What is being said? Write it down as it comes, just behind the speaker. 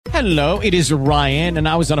Hello, it is Ryan, and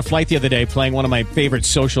I was on a flight the other day playing one of my favorite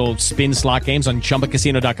social spin slot games on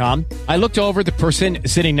ChumbaCasino.com. I looked over at the person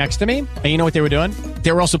sitting next to me, and you know what they were doing?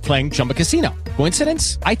 They were also playing Chumba Casino.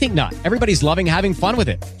 Coincidence? I think not. Everybody's loving having fun with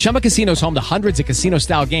it. Chumba Casino is home to hundreds of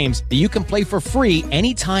casino-style games that you can play for free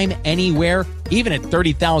anytime, anywhere, even at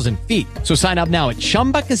 30,000 feet. So sign up now at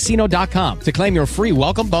ChumbaCasino.com to claim your free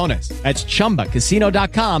welcome bonus. That's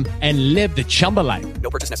ChumbaCasino.com and live the Chumba life.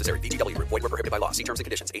 No purchase necessary. VGW. Void where prohibited by law. See terms and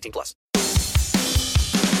conditions. 18+.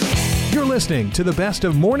 You're listening to the best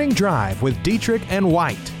of Morning Drive with Dietrich and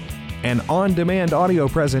White, an on-demand audio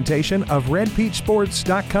presentation of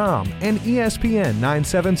RedPeachSports.com and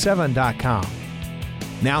ESPN977.com.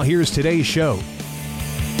 Now here's today's show.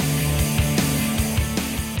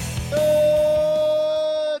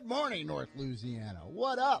 Good morning, North Louisiana.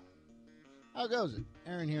 What up? How goes it?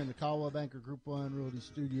 Aaron here in the Caldwell Banker Group 1 Realty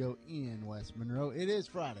Studio in West Monroe. It is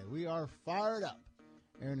Friday. We are fired up.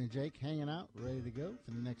 Aaron and Jake hanging out, ready to go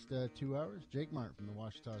for the next 2 hours. Jake Martin from the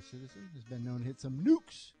Ouachita Citizen has been known to hit some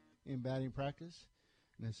nukes in batting practice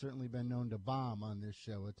and has certainly been known to bomb on this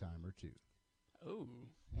show a time or two. Oh,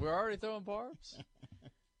 we're already throwing barbs?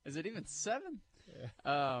 Is it even 7?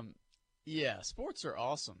 Yeah, sports are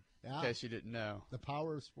awesome, in case you didn't know. The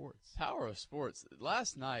power of sports. Power of sports.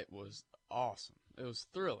 Last night was awesome. It was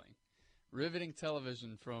thrilling. Riveting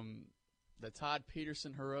television from the Todd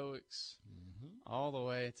Peterson heroics all the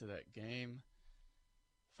way to that Game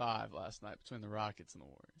 5 last night between the Rockets and the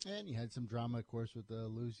Warriors. And you had some drama, of course, with the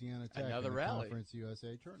Louisiana Tech Another in the rally. Conference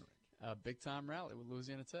USA tournament. A big-time rally with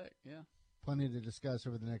Louisiana Tech, yeah. Plenty to discuss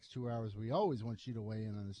over the next 2 hours. We always want you to weigh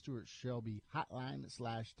in on the Stuart Shelby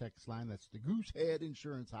hotline/text line. That's the Goosehead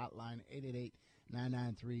Insurance Hotline,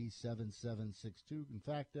 888-993-7762. In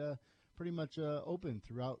fact, pretty much open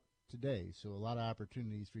throughout today, so a lot of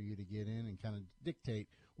opportunities for you to get in and kind of dictate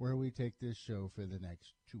where we take this show for the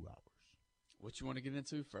next 2 hours. What you want to get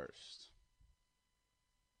into first?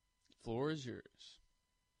 The floor is yours.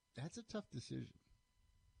 That's a tough decision.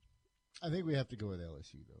 I think we have to go with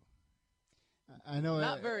LSU, though. I know,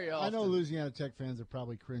 Not very often. I know Louisiana Tech fans are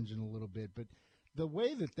probably cringing a little bit, but the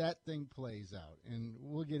way that thing plays out, and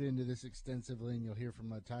we'll get into this extensively, and you'll hear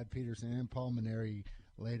from Todd Peterson and Paul Maneri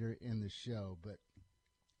later in the show, but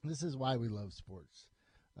this is why we love sports.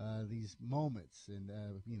 These moments and,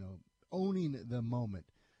 owning the moment.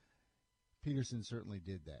 Peterson certainly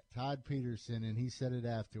did that. Todd Peterson, and he said it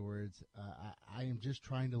afterwards, I am just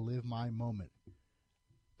trying to live my moment.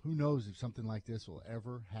 Who knows if something like this will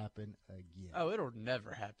ever happen again? Oh, it'll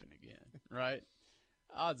never happen again, right?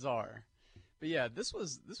 Odds are. But yeah, this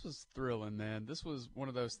was thrilling, man. This was one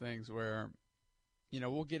of those things where,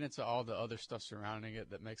 we'll get into all the other stuff surrounding it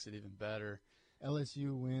that makes it even better.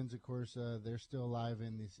 LSU wins, of course. They're still alive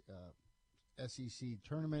in this SEC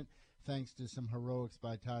tournament, thanks to some heroics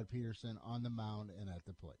by Todd Peterson on the mound and at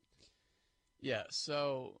the plate. Yeah,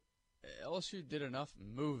 so LSU did enough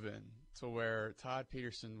moving to where Todd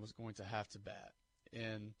Peterson was going to have to bat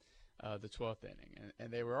in the 12th inning.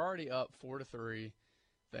 And they were already up 4-3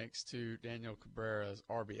 thanks to Daniel Cabrera's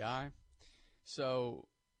RBI. So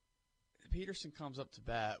Peterson comes up to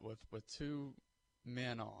bat with 2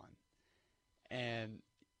 men on. And,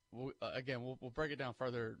 we'll break it down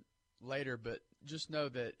further later, but just know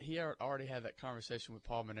that he already had that conversation with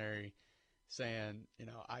Paul Maneri saying,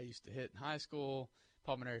 I used to hit in high school.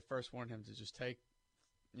 Paul Maneri first wanted him to just take,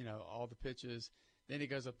 all the pitches. Then he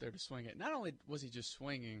goes up there to swing it. Not only was he just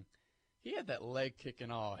swinging, he had that leg kicking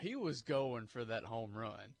off. He was going for that home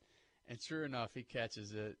run. And sure enough, he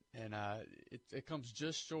catches it, and it comes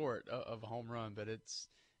just short of a home run, but it's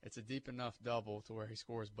a deep enough double to where he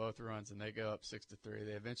scores both runs, and they go up 6-3.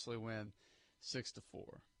 They eventually win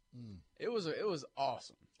 6-4. It was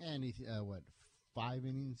awesome. And he 5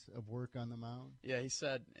 innings of work on the mound? Yeah, he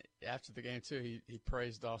said after the game, too, he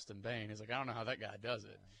praised Austin Bain. He's like, I don't know how that guy does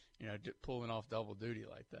it, pulling off double duty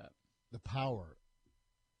like that. The power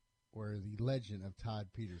where the legend of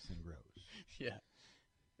Todd Peterson grows. Yeah,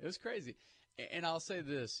 it was crazy. And I'll say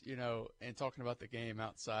this, and talking about the game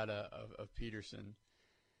outside of Peterson,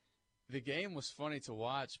 the game was funny to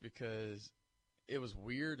watch because it was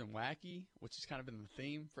weird and wacky, which has kind of been the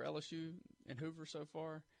theme for LSU and Hoover so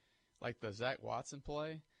far. Like the Zach Watson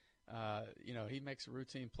play, he makes a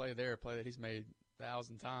routine play there, a play that he's made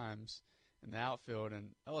 1,000 times in the outfield,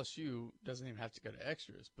 and LSU doesn't even have to go to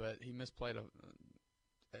extras, but he misplayed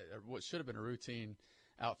what should have been a routine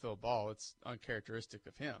outfield ball. It's uncharacteristic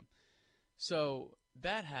of him. So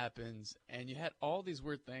that happens, and you had all these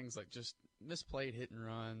weird things like just misplayed hit and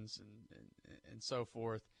runs and so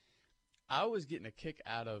forth. I was getting a kick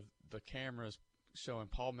out of the cameras showing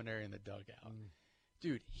Paul Maneri in the dugout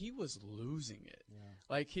dude, he was losing it. Yeah.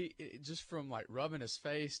 Like just from like rubbing his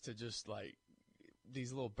face to just like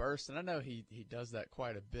these little bursts. And I know he does that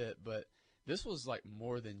quite a bit, but this was like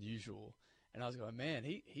more than usual. And I was going, man,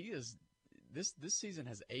 he is this season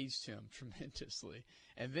has aged him tremendously.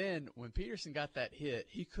 And then when Peterson got that hit,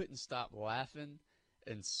 he couldn't stop laughing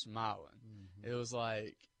and smiling. Mm-hmm. It was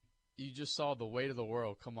like you just saw the weight of the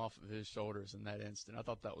world come off of his shoulders in that instant. I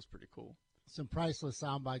thought that was pretty cool. Some priceless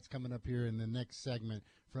sound bites coming up here in the next segment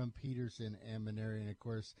from Peterson and Maneri. And, of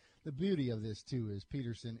course, the beauty of this, too, is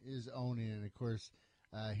Peterson is owning it. And, of course,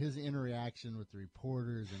 his interaction with the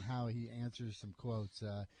reporters and how he answers some quotes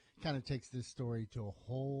kind of takes this story to a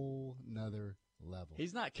whole nother level.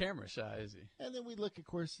 He's not camera shy, is he? And then we look, of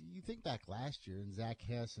course, you think back last year and Zach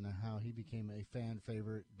Hess and how he became a fan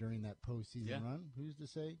favorite during that postseason run. Who's to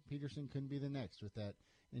say Peterson couldn't be the next with that?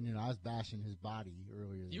 And, I was bashing his body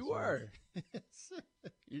earlier this You year. were.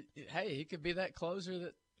 Hey, he could be that closer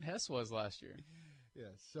that Hess was last year. Yeah.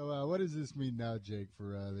 So what does this mean now, Jake,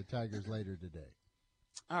 for the Tigers later today?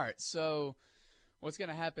 All right. So what's going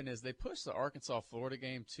to happen is they push the Arkansas-Florida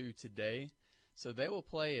game to today. So they will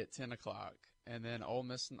play at 10 o'clock, and then Ole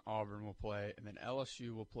Miss and Auburn will play, and then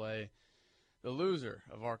LSU will play the loser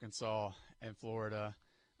of Arkansas and Florida.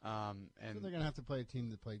 And so they're going to have to play a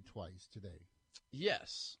team that played twice today.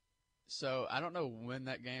 Yes. So I don't know when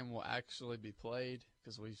that game will actually be played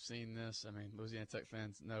because we've seen this. I mean, Louisiana Tech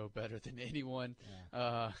fans know better than anyone.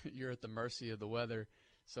 Yeah. You're at the mercy of the weather.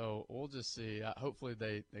 So we'll just see. Hopefully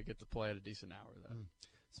they get to play at a decent hour, though.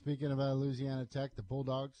 Speaking of Louisiana Tech, the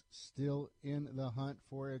Bulldogs still in the hunt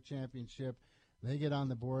for a championship. They get on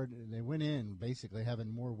the board. They went in basically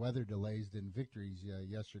having more weather delays than victories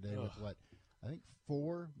yesterday with what? I think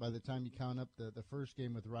 4 by the time you count up the first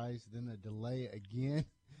game with Rice, then a delay again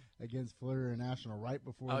against Florida International right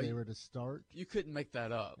before they were to start. You couldn't make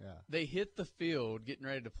that up. Yeah. They hit the field getting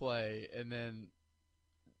ready to play and then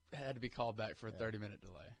had to be called back for a 30-minute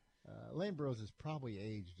delay. Lane Burroughs has probably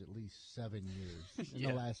aged at least 7 years in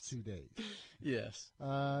the last 2 days. Yes.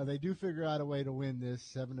 They do figure out a way to win this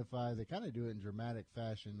 7-5. They kind of do it in dramatic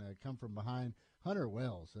fashion. Come from behind. Hunter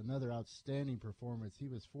Wells, another outstanding performance. He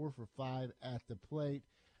was 4 for 5 at the plate.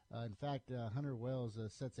 In fact, Hunter Wells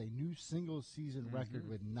sets a new single-season record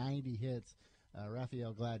with 90 hits.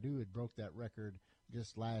 Rafael Gladue had broke that record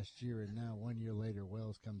just last year, and now 1 year later,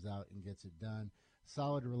 Wells comes out and gets it done.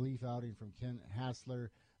 Solid relief outing from Ken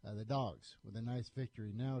Hassler. The Dogs with a nice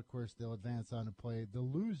victory. Now, of course, they'll advance on to play the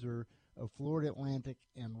loser of Florida Atlantic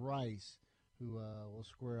and Rice, who will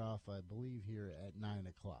square off, I believe, here at 9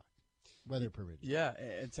 o'clock. Weather permitting. Yeah,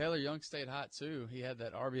 and Taylor Young stayed hot, too. He had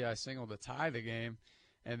that RBI single to tie the game,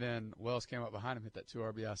 and then Wells came up behind him, hit that 2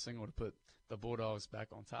 RBI single to put the Bulldogs back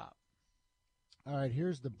on top. All right,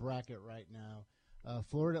 here's the bracket right now.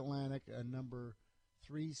 Florida Atlantic, number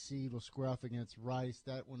 3 seed, will square off against Rice.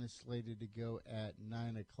 That one is slated to go at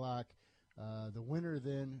 9 o'clock. The winner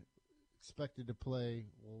then expected to play,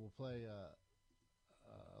 will play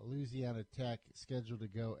Louisiana Tech, scheduled to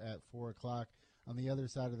go at 4 o'clock. On the other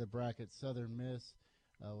side of the bracket, Southern Miss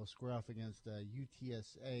will square off against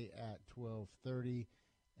UTSA at 12:30,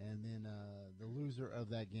 and then the loser of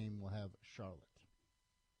that game will have Charlotte.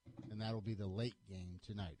 And that will be the late game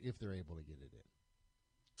tonight, if they're able to get it in.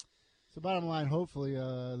 So bottom line, hopefully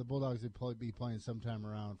the Bulldogs will be playing sometime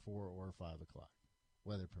around 4 or 5 o'clock,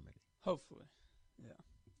 weather permitting. Hopefully, yeah.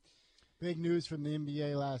 Big news from the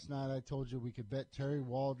NBA last night. I told you we could bet Terry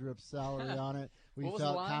Waldrop's salary on it. We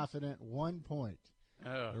felt confident. 1 point.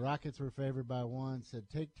 Oh. The Rockets were favored by 1. Said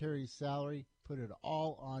take Terry's salary, put it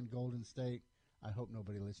all on Golden State. I hope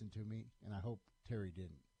nobody listened to me, and I hope Terry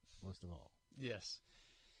didn't, most of all. Yes.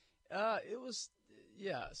 It was,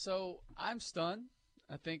 yeah. So I'm stunned.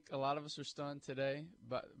 I think a lot of us are stunned today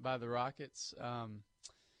by the Rockets.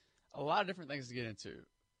 A lot of different things to get into.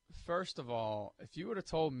 First of all, if you would have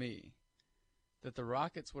told me that the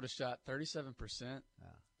Rockets would have shot 37%,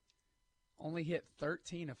 only hit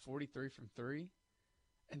 13 of 43 from 3,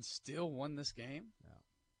 and still won this game,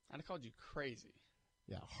 I'd have called you crazy.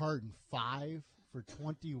 Yeah, Harden 5 for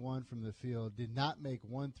 21 from the field, did not make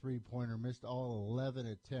 1 3-pointer, missed all 11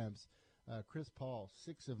 attempts. Chris Paul,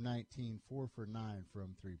 6 of 19, 4 for 9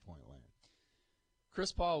 from three-point land.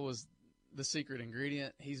 Chris Paul was the secret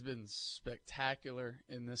ingredient. He's been spectacular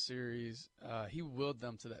in this series. He willed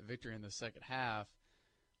them to that victory in the second half,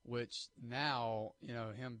 which now,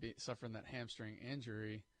 him suffering that hamstring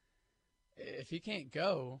injury, if he can't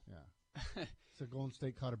go. Yeah. So Golden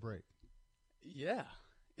State caught a break. Yeah.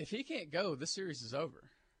 If he can't go, this series is over,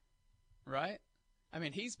 right? I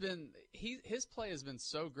mean, his play has been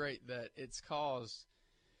so great that it's caused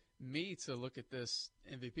me to look at this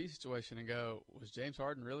MVP situation and go, was James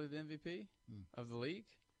Harden really the MVP of the league?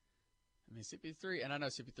 I mean, CP3, and I know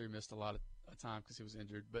CP3 missed a lot of time because he was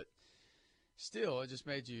injured, but still, it just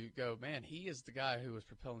made you go, man, he is the guy who was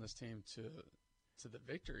propelling this team to the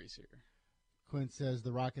victories here. Quinn says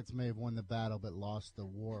the Rockets may have won the battle but lost the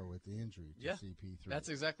war with the injury to CP3. That's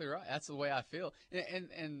exactly right. That's the way I feel.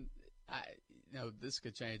 And I, this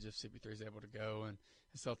could change if CP3 is able to go and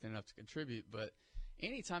is healthy enough to contribute. But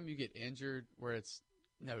anytime you get injured where it's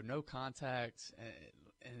no contact,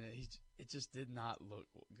 and it just did not look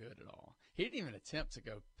good at all. He didn't even attempt to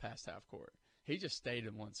go past half court. He just stayed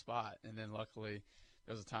in one spot, and then luckily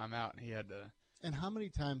there was a timeout, and he had to. And how many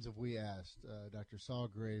times have we asked Dr. Saul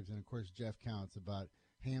Graves and, of course, Jeff Counts about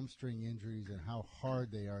hamstring injuries and how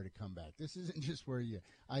hard they are to come back? This isn't just where you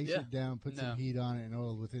ice it down, put some heat on it,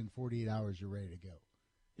 and within 48 hours you're ready to go.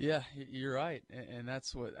 Yeah, you're right. And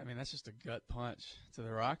that's that's just a gut punch to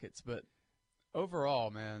the Rockets. But overall,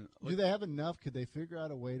 man. Do they have enough? Could they figure out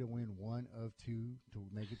a way to win one of two to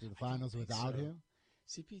make it to the finals without him?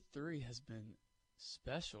 CP3 has been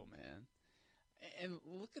special, man. And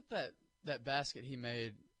look at that basket he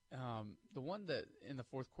made, the one that in the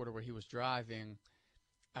fourth quarter where he was driving,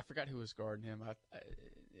 I forgot who was guarding him.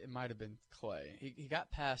 It might have been Clay. He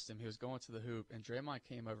got past him. He was going to the hoop, and Draymond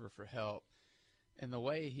came over for help. And the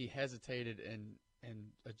way he hesitated and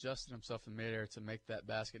adjusted himself in midair to make that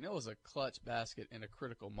basket, and it was a clutch basket in a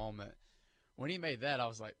critical moment. When he made that, I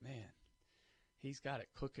was like, man, he's got it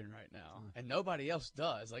cooking right now. And nobody else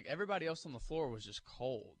does. Like, everybody else on the floor was just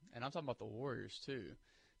cold. And I'm talking about the Warriors, too.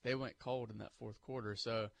 They went cold in that fourth quarter.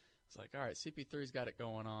 So it's like, all right, CP3's got it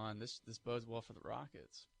going on. This bodes well for the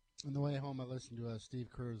Rockets. On the way home, I listened to Steve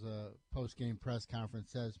Kerr's post-game press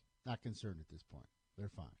conference. Says, not concerned at this point. They're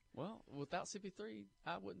fine. Well, without CP3,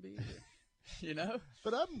 I wouldn't be either.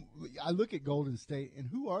 But I look at Golden State, and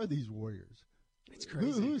who are these Warriors? It's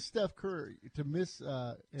crazy. Who's Steph Curry to miss?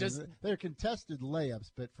 They're contested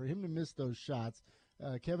layups, but for him to miss those shots,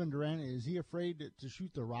 Kevin Durant, is he afraid to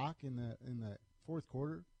shoot the rock in the fourth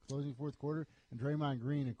quarter, closing fourth quarter? And Draymond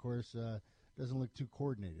Green, of course, doesn't look too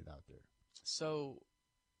coordinated out there. So,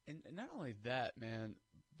 and not only that, man,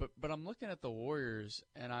 but I'm looking at the Warriors,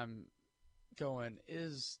 and I'm going,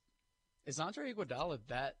 is Andre Iguodala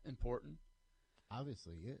that important?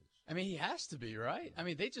 Obviously he is. I mean, he has to be, right? I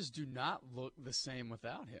mean, they just do not look the same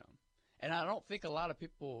without him. And I don't think a lot of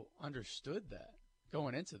people understood that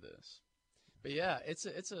going into this. But yeah, it's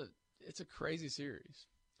a crazy series.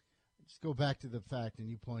 Just go back to the fact, and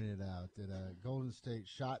you pointed out that Golden State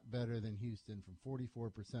shot better than Houston from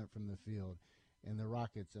 44% from the field, and the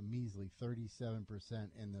Rockets a measly 37%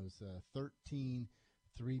 in those 13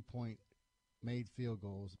 3-point made field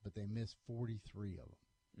goals, but they missed 43 of them.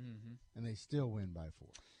 Mm-hmm. And they still win by 4.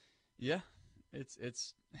 Yeah, it's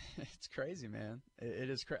crazy, man. It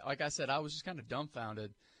is crazy. Like I said, I was just kind of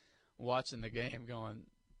dumbfounded watching the game, going,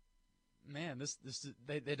 man,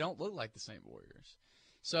 they don't look like the same Warriors.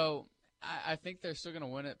 So I think they're still going to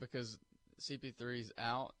win it because CP3's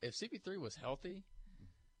out. If CP3 was healthy,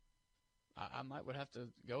 I would have to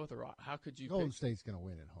go with the Rock. How could you? Golden State's going to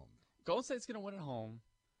win at home. Golden State's going to win at home.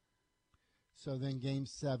 So then Game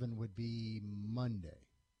 7 would be Monday.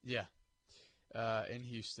 Yeah. In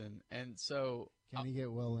Houston. And so can he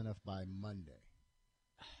get well enough by Monday?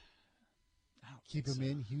 Keep him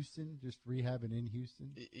in Houston, just rehabbing in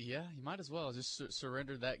Houston? Yeah, you might as well. Just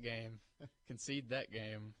surrender that game, concede that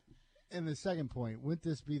game. And the second point, wouldn't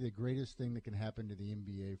this be the greatest thing that can happen to the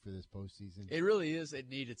NBA for this postseason? It really is. It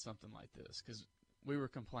needed something like this because we were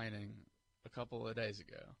complaining a couple of days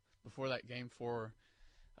ago before that Game 4,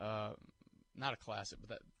 not a classic, but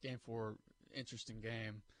that Game 4 interesting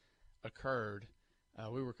game occurred.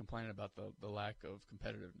 We were complaining about the lack of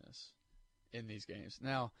competitiveness in these games.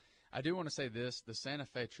 Now, I do want to say this. The Santa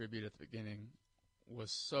Fe tribute at the beginning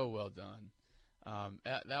was so well done.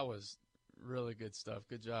 That was really good stuff.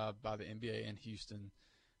 Good job by the NBA and Houston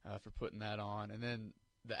for putting that on. And then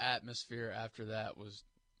the atmosphere after that was,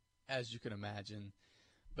 as you can imagine.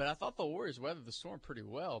 But I thought the Warriors weathered the storm pretty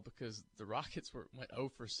well because the Rockets went 0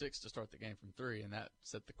 for 6 to start the game from 3, and that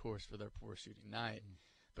set the course for their poor shooting night.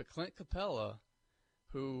 But Clint Capella,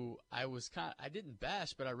 who I didn't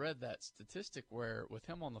bash, but I read that statistic where with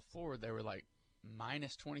him on the floor, they were like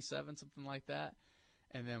minus 27, something like that.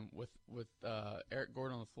 And then with Eric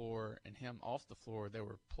Gordon on the floor and him off the floor, they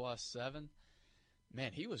were plus 7.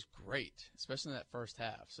 Man, he was great, especially in that first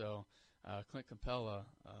half. So Clint Capella,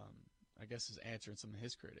 I guess, is answering some of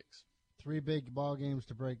his critics. 3 big ball games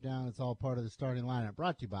to break down. It's all part of the starting lineup.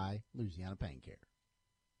 Brought to you by Louisiana Pain Care.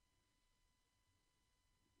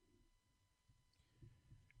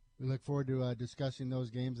 We look forward to discussing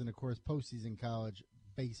those games and, of course, postseason college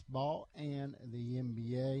baseball and the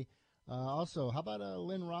NBA. Also, how about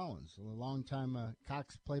Lynn Rollins, a longtime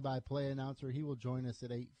Cox play-by-play announcer? He will join us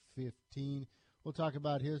at 8:15. We'll talk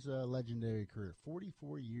about his legendary career,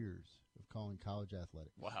 44 years of calling college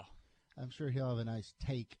athletics. Wow. I'm sure he'll have a nice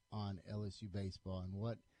take on LSU baseball and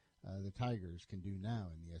what the Tigers can do now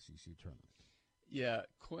in the SEC tournament. Yeah,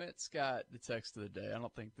 Quint's got the text of the day. I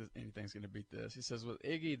don't think anything's going to beat this. He says, with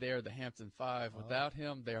Iggy, they are the Hampton 5. Without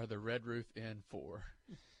him, they are the Red Roof Inn 4.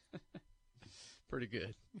 Pretty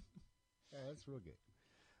good. Yeah, that's real good.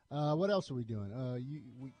 What else are we doing?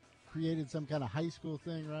 We created some kind of high school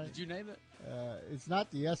thing, right? Did you name it? It's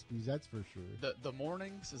not the ESPYs, that's for sure. The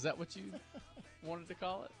Mornings? Is that what you wanted to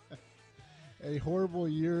call it? A horrible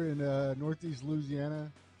year in Northeast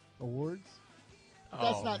Louisiana awards.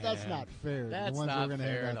 That's not fair. That's the ones not we're gonna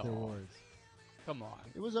fair hand at out the all. awards. Come on.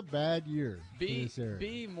 It was a bad year. for this area.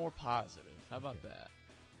 Be more positive. How about that?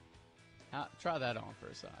 Try that on for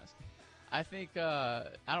a size. I think I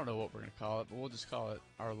don't know what we're going to call it, but we'll just call it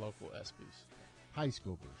our local ESPYs. High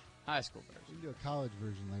school version. High school We version. can do a college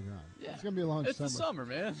version later on. Yeah. It's going to be a long It's summer. the summer,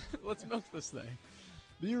 man. Let's milk this thing.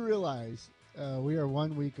 Do you realize we are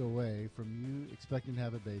 1 week away from you expecting to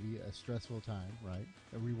have a baby, a stressful time, right?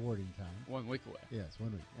 A rewarding time. 1 week away. Yes,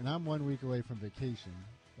 1 week. And I'm 1 week away from vacation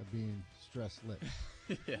of being stress-lit.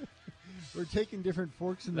 Yeah. We're taking different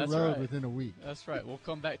forks in the That's road right. within a week. That's right. We'll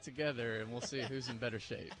come back together, and we'll see who's in better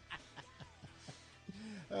shape.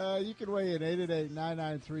 You can weigh in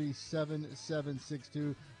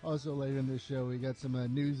 888-993-7762. Also later in the show, we got some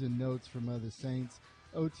news and notes from the Saints.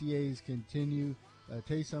 OTAs continue.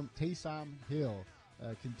 Taysom Hill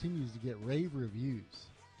continues to get rave reviews.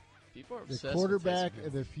 People are The obsessed quarterback with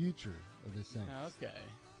of the future of the Saints. Okay.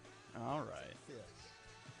 All right. Yes.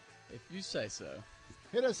 If you say so.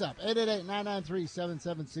 Hit us up,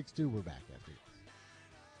 888-993-7762. We're back after this.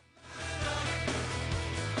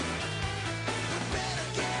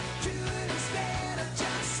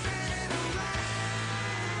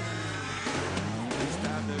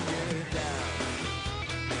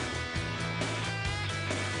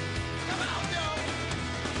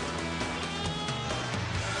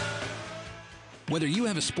 Whether you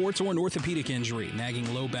have a sports or an orthopedic injury,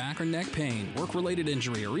 nagging low back or neck pain, work-related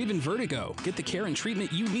injury, or even vertigo, get the care and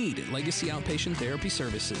treatment you need at Legacy Outpatient Therapy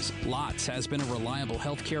Services. LOTS has been a reliable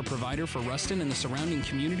healthcare provider for Ruston and the surrounding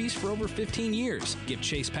communities for over 15 years. Give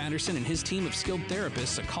Chase Patterson and his team of skilled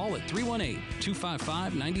therapists a call at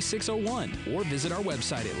 318-255-9601 or visit our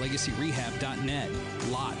website at legacyrehab.net.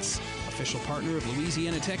 LOTS, official partner of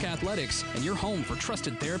Louisiana Tech Athletics and your home for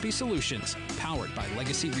trusted therapy solutions, powered by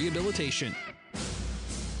Legacy Rehabilitation.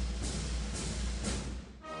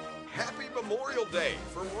 Happy Memorial Day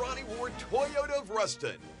from Ronnie Ward Toyota of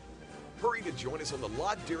Ruston. Hurry to join us on the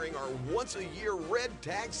lot during our once-a-year red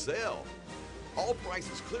tag sale. All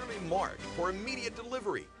prices clearly marked for immediate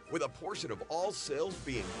delivery, with a portion of all sales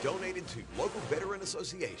being donated to local veteran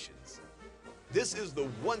associations. This is the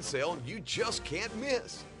one sale you just can't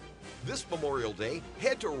miss. This Memorial Day,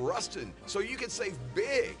 head to Ruston so you can save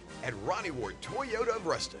big at Ronnie Ward Toyota of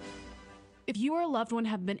Ruston. If you or a loved one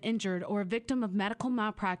have been injured or a victim of medical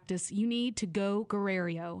malpractice, you need to go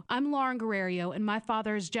Guerrero. I'm Lauren Guerrero, and my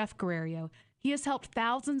father is Jeff Guerrero. He has helped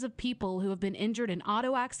thousands of people who have been injured in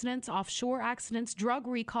auto accidents, offshore accidents, drug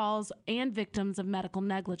recalls, and victims of medical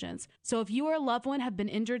negligence. So if you or a loved one have been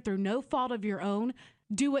injured through no fault of your own,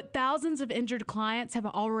 do what thousands of injured clients have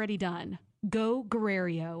already done. Go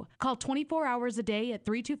Guerrero. Call 24 hours a day at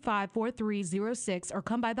 325-4306 or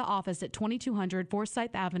come by the office at 2200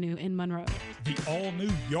 Forsyth Avenue in Monroe. The all-new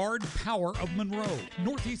Yard Power of Monroe,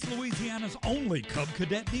 Northeast Louisiana's only Cub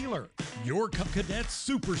Cadet dealer. Your Cub Cadet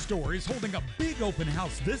Superstore is holding a big open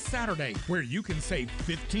house this Saturday where you can save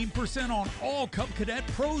 15% on all Cub Cadet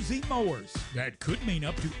Pro Z mowers. That could mean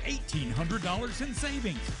up to $1,800 in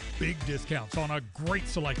savings. Big discounts on a great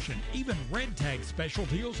selection, even red tag special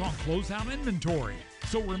deals on closeout inventory.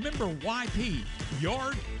 So remember YP,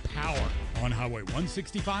 Yard Power, on Highway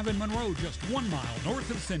 165 in Monroe, just 1 mile north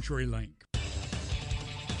of CenturyLink.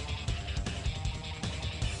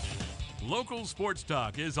 Local Sports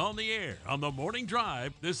Talk is on the air on the Morning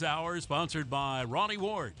Drive. This hour is sponsored by Ronnie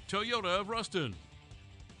Ward, Toyota of Ruston.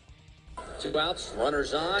 2 outs,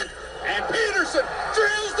 runners on. And Peterson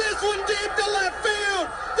drills this one deep to left field.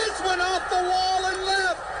 This one off the wall and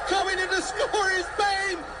left. Coming in to score is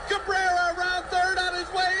Bain. Cabrera around third on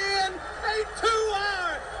his way in. A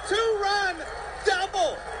two-run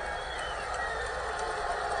double.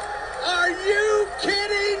 Are you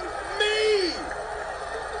kidding me?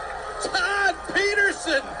 Todd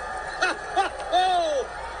Peterson.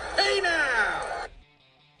 Hey now.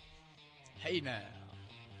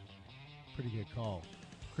 call.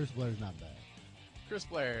 Chris Blair's not bad. Chris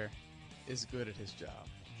Blair is good at his job.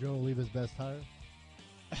 Joe Oliva's best hire?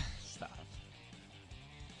 Stop.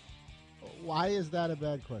 Why is that a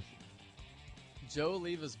bad question? Joe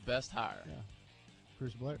Oliva's best hire. Yeah.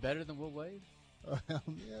 Chris Blair? Better than Will Wade? Yeah.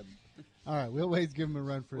 All right, Will Wade's giving him a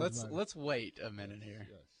run for his money. Let's wait a minute here.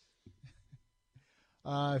 Yes.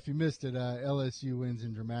 If you missed it, LSU wins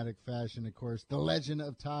in dramatic fashion. Of course, the legend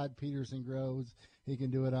of Todd Peterson grows. He can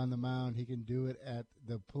do it on the mound. He can do it at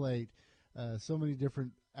the plate. So many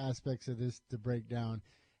different aspects of this to break down.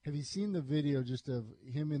 Have you seen the video just of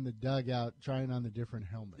him in the dugout trying on the different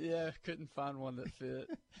helmets? Yeah, couldn't find one that fit.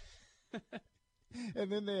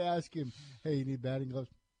 And then they ask him, hey, you need batting gloves?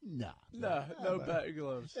 No batting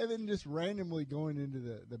gloves. And then just randomly going into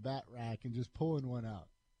the bat rack and just pulling one out.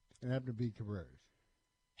 And happened to be Cabrera's.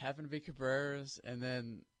 And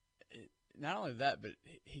then not only that, but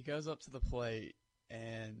he goes up to the plate,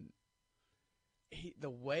 and the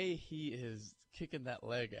way he is kicking that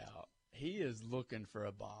leg out, he is looking for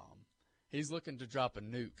a bomb. He's looking to drop a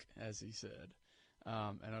nuke, as he said.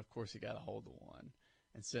 And, of course, he got a hold of one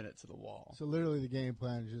and sent it to the wall. So literally the game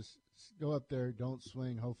plan is just go up there, don't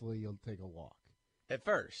swing, hopefully you'll take a walk. At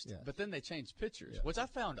first. Yes. But then they changed pitchers, which I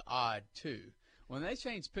found odd, too. When they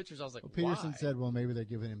changed pitchers, I was like, Peterson why? said, well, maybe they're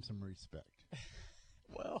giving him some respect.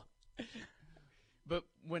 Well, but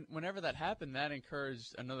whenever that happened, that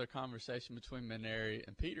encouraged another conversation between Mainieri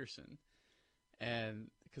and Peterson.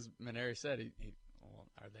 And because Mainieri said, well,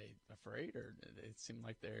 are they afraid? Or it seemed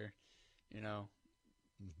like they're,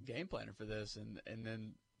 game planning for this. And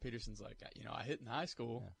then Peterson's like, I hit in high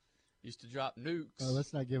school. Yeah. Used to drop nukes.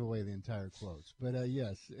 Let's not give away the entire quotes. But,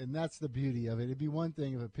 yes, and that's the beauty of it. It'd be one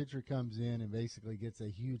thing if a pitcher comes in and basically gets a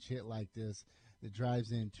huge hit like this that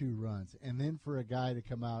drives in 2 runs. And then for a guy to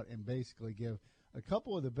come out and basically give a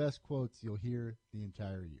couple of the best quotes you'll hear the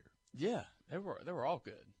entire year. Yeah, they were all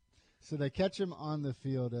good. So they catch him on the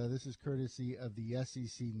field. This is courtesy of the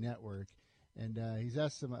SEC Network. And he's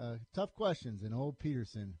asked some tough questions, and old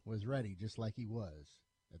Peterson was ready just like he was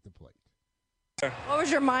at the plate. What was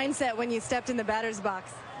your mindset when you stepped in the batter's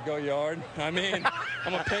box? Go yard. I mean,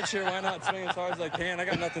 I'm a pitcher. Why not swing as hard as I can? I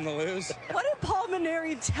got nothing to lose. What did Paul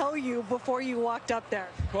Mainieri tell you before you walked up there?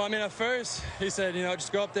 Well, I mean, at first, he said,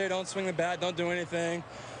 just go up there, don't swing the bat, don't do anything.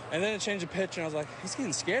 And then it changed the pitch, and I was like, he's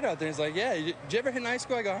getting scared out there. He's like, yeah, did you ever hit in high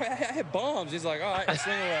school? I go, I hit bombs. He's like, all right, I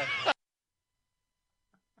swing away.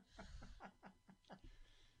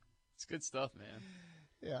 It's good stuff, man.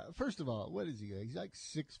 Yeah, first of all, what is he? He's like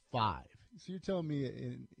 6'5". So you're telling me,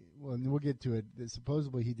 and we'll get to it, that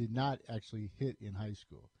supposedly he did not actually hit in high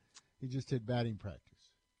school. He just hit batting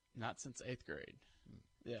practice. Not since 8th grade.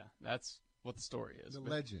 Yeah, that's what the story is. The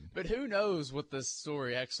legend. But who knows what this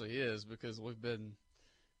story actually is, because we've been,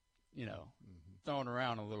 thrown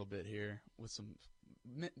around a little bit here with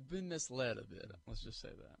been misled a bit. Let's just say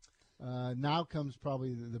that. Now comes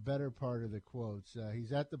probably the better part of the quotes.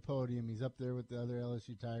 He's at the podium. He's up there with the other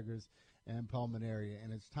LSU Tigers and Paul Mainieri,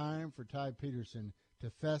 and it's time for Todd Peterson to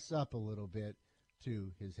fess up a little bit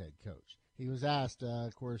to his head coach. He was asked,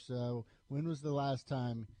 of course, when was the last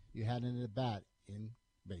time you had an at-bat in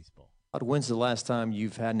baseball? When's the last time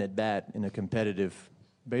you've had an at-bat in a competitive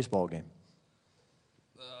baseball game?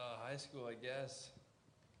 High school, I guess.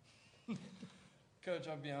 Coach,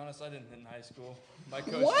 I'll be honest, I didn't hit in high school. My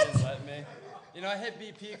coach didn't let me. I hit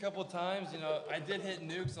BP a couple times. I did hit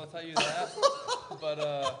nukes, I'll tell you that. But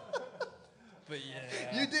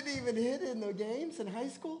yeah. You didn't even hit in the games in high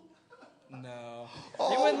school? No. Oh,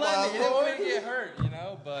 he wouldn't let me. He didn't Lord. want me to get hurt,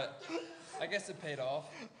 but I guess it paid off.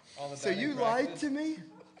 All the So you practice. lied to me?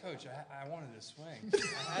 Coach, I wanted to swing.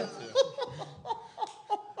 I had to.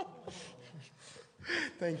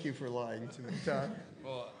 Thank you for lying to me, Todd.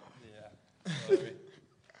 Well, yeah. Sorry.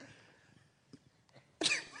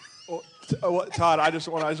 Todd, I just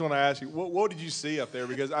want to ask you, what did you see up there?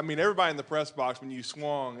 Because everybody in the press box when you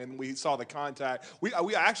swung and we saw the contact, we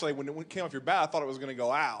actually when it came off your bat, I thought it was going to go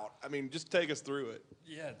out. Just take us through it.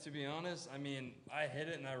 Yeah, to be honest, I hit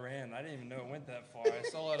it and I ran. I didn't even know it went that far. I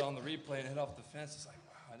saw it on the replay and hit off the fence. It's like,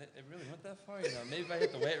 wow, it really went that far. Maybe if I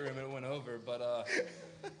hit the weight room, it went over. But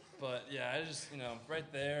yeah, I just right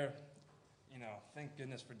there. Thank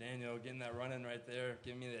goodness for Daniel getting that run in right there,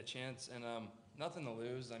 giving me that chance, and nothing to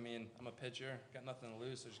lose. I'm a pitcher, got nothing to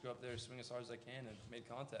lose, so just go up there, swing as hard as I can, and made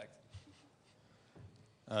contact.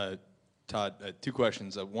 Todd, 2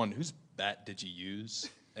 questions. One, whose bat did you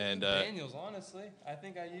use? And Daniel's, honestly. I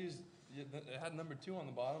think I used. It had number 2 on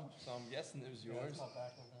the bottom, so I'm guessing it was yours. Yeah,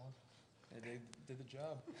 they did the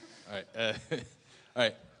job. All right, all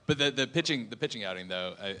right. But the pitching outing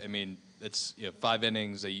though, it's 5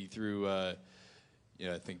 innings. You threw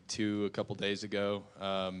I think 2 a couple days ago.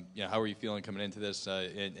 How are you feeling coming into this?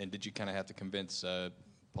 And did you kind of have to convince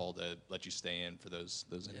Paul to let you stay in for those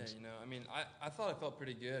innings? Yeah, I thought I felt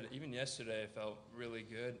pretty good. Even yesterday, I felt really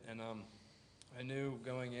good. And I knew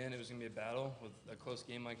going in it was going to be a battle with a close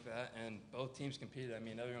game like that. And both teams competed.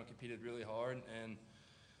 Everyone competed really hard. And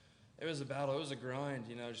it was a battle. It was a grind,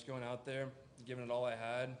 just going out there, giving it all I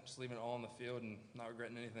had, just leaving it all on the field and not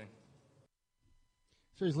regretting anything.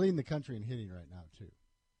 So he's leading the country in hitting right now, too.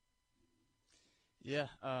 Yeah,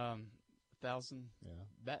 1,000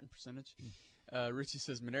 batting percentage. Richie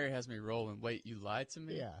says, Maneri has me rolling. Wait, you lied to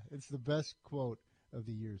me? Yeah, it's the best quote of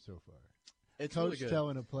the year so far. It's Coach really good.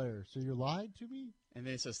 telling a player, so you lied to me? And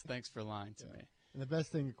then he says, thanks for lying to me. And the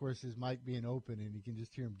best thing, of course, is Mike being open, and you can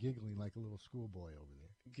just hear him giggling like a little schoolboy over there.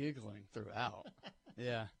 Giggling throughout.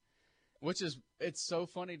 Yeah. It's so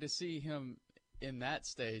funny to see him in that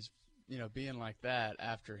stage, being like that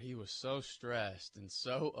after he was so stressed and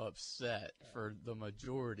so upset for the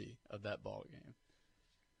majority of that ball game.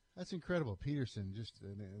 That's incredible. Peterson, just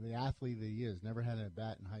the athlete that he is, never had a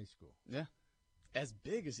bat in high school. Yeah. As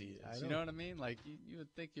big as he is. You know what I mean? Like, you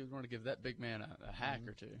would think you would want to give that big man a hack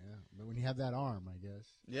or two. Yeah, but when you have that arm, I guess.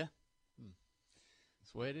 Yeah.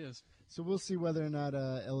 That's the way it is. So we'll see whether or not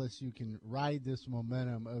LSU can ride this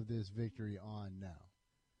momentum of this victory on now.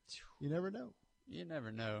 You never know. You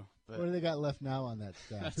never know. But what do they got left now on that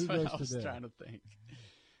staff? That's Who what goes I was today? trying to think.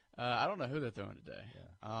 I don't know who they're throwing today.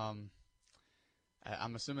 Yeah.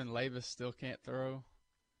 I'm assuming Lavis still can't throw.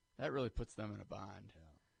 That really puts them in a bind.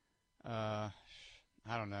 Yeah.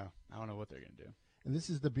 I don't know. I don't know what they're going to do. And this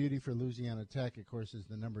is the beauty for Louisiana Tech, of course, is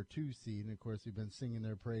the number 2 seed. And, of course, we've been singing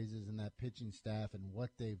their praises and that pitching staff and what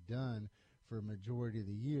they've done for a majority of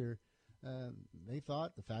the year. They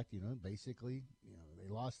thought the fact, basically, they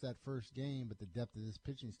lost that first game, but the depth of this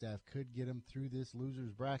pitching staff could get them through this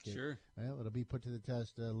loser's bracket. Sure. Well, it'll be put to the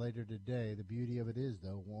test later today. The beauty of it is,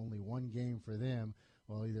 though, only one game for them.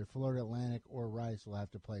 Well, either Florida Atlantic or Rice will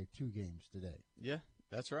have to play 2 games today. Yeah,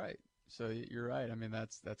 that's right. So you're right.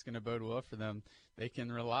 That's going to bode well for them. They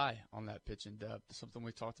can rely on that pitching depth, something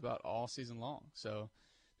we talked about all season long. So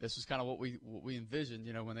this was kind of what we envisioned.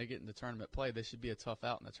 When they get into tournament play, they should be a tough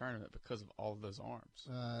out in the tournament because of all of those arms.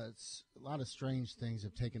 It's a lot of strange things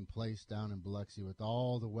have taken place down in Biloxi with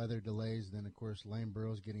all the weather delays. Then, of course, Lane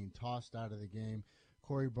Burroughs getting tossed out of the game.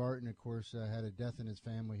 Corey Barton, of course, had a death in his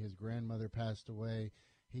family. His grandmother passed away.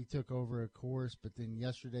 He took over a course, but then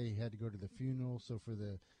yesterday he had to go to the funeral. So for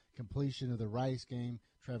the completion of the Rice game,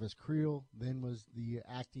 Travis Creel then was the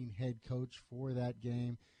acting head coach for that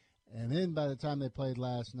game. And then by the time they played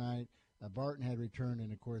last night, Barton had returned,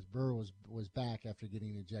 and, of course, Burr was back after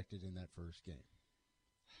getting ejected in that first game.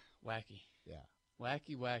 Wacky. Yeah.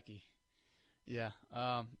 Wacky. Yeah.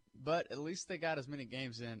 But at least they got as many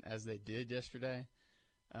games in as they did yesterday,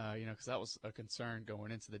 because that was a concern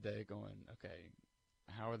going into the day going, okay,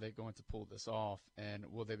 how are they going to pull this off, and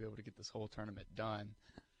will they be able to get this whole tournament done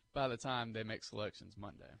by the time they make selections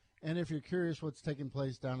Monday? And if you're curious what's taking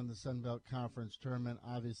place down in the Sun Belt Conference tournament,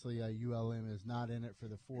 obviously ULM is not in it for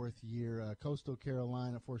the 4th year. Coastal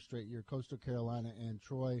Carolina, 4th straight year, Coastal Carolina and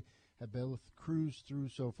Troy have both cruised through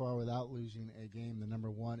so far without losing a game, the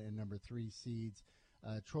number 1 and number 3 seeds.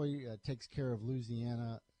 Troy takes care of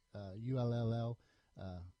Louisiana, ULL,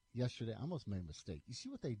 yesterday. I almost made a mistake. You see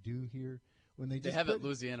what they do here? When they have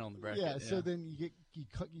Louisiana on the bracket. Yeah, so then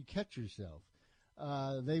you catch yourself.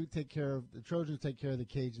 The Trojans take care of the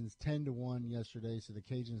Cajuns 10-1 yesterday, so the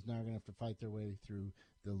Cajuns now are going to have to fight their way through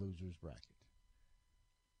the losers bracket.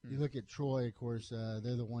 You look at Troy, of course,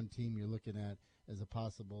 they're the one team you're looking at as a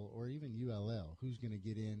possible, or even ULL, who's going to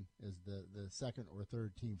get in as the second or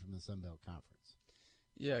third team from the Sun Belt Conference.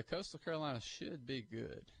 Yeah, Coastal Carolina should be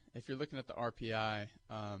good. If you're looking at the RPI,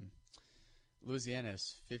 Louisiana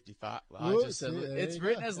is 55. It's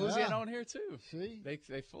written as Louisiana on here too. See,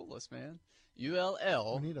 they fool us, man.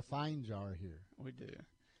 ULL. We need a fine jar here. We do.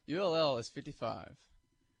 ULL is 55.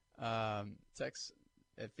 Tech's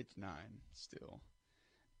at 59 still.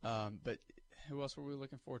 But who else were we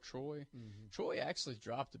looking for? Troy. Mm-hmm. Troy actually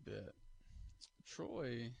dropped a bit.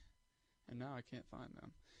 Troy, and now I can't find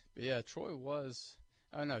them. But yeah, Troy was.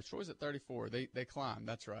 Oh no, Troy's at 34. They climbed.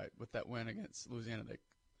 That's right. With that win against Louisiana,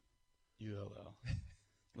 ULL.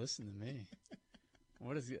 Listen to me.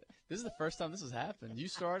 What is it? This is the first time this has happened. You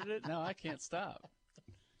started it. Now I can't stop.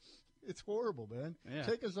 It's horrible, man. Yeah.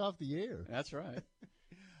 Take us off the air. That's right.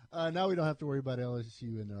 Now we don't have to worry about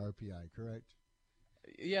LSU and their RPI, correct?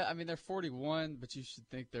 Yeah, they're 41, but you should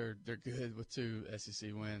think they're good with 2 SEC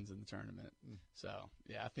wins in the tournament. So,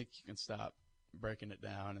 yeah, I think you can stop breaking it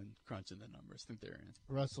down and crunching the numbers. I think they're in.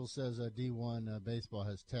 Russell says D1 baseball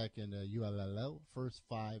has Tech and ULL first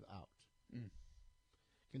 5 out.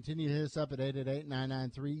 Continue to hit us up at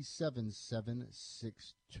 888-993-7762.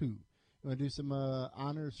 You want to do some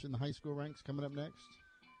honors in the high school ranks coming up next?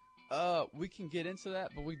 We can get into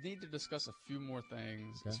that, but we need to discuss a few more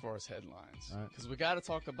things as far as headlines. Because we got to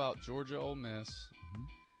talk about Georgia Ole Miss.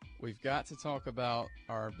 We've got to talk about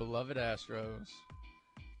our beloved Astros.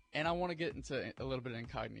 And I want to get into a little bit of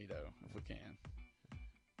incognito, if we can.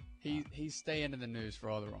 He's staying in the news for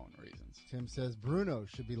all the wrong reasons. Tim says Bruno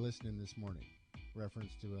should be listening this morning.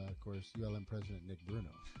 Reference to, of course, ULM President Nick Bruno.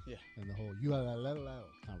 Yeah. And the whole ULL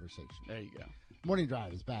conversation. There you go. Morning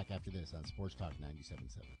Drive is back after this on Sports Talk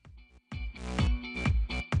 97.7.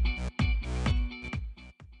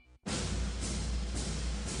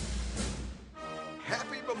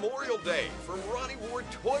 Happy Memorial Day from Ronnie Ward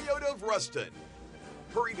Toyota of Ruston.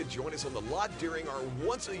 Hurry to join us on the lot during our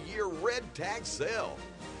once-a-year red tag sale.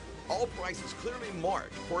 All prices clearly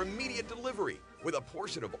marked for immediate delivery, with a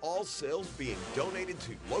portion of all sales being donated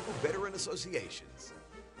to local veteran associations.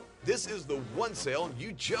 This is the one sale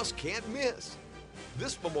you just can't miss.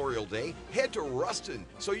 This Memorial Day, head to Ruston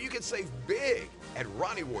so you can save big at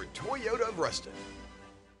Ronnie Ward Toyota of Ruston.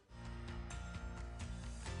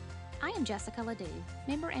 I am Jessica Ledoux,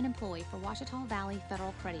 member and employee for Ouachita Valley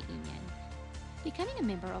Federal Credit Union. Becoming a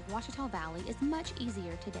member of Ouachita Valley is much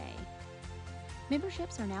easier today.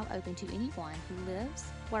 Memberships are now open to anyone who lives,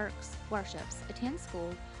 works, worships, attends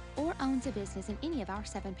school, or owns a business in any of our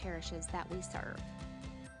 7 parishes that we serve.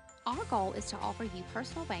 Our goal is to offer you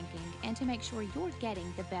personal banking and to make sure you're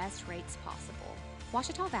getting the best rates possible.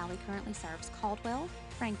 Ouachita Valley currently serves Caldwell,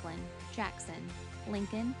 Franklin, Jackson,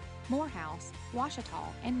 Lincoln, Morehouse,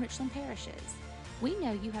 Ouachita, and Richland parishes. We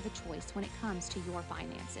know you have a choice when it comes to your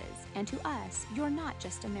finances, and to us, you're not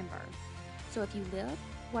just a member. So if you live,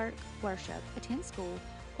 work, worship, attend school,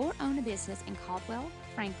 or own a business in Caldwell,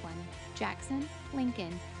 Franklin, Jackson,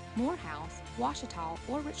 Lincoln, Morehouse, Ouachita,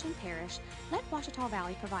 or Richland Parish, let Ouachita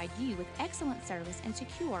Valley provide you with excellent service and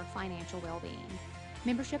secure financial well-being.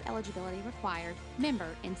 Membership eligibility required. Member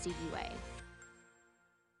NCUA.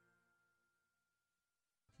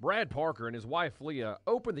 Brad Parker and his wife Leah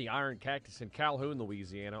opened the Iron Cactus in Calhoun,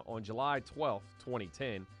 Louisiana on July 12,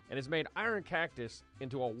 2010, and has made Iron Cactus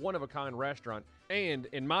into a one-of-a-kind restaurant and,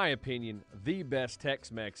 in my opinion, the best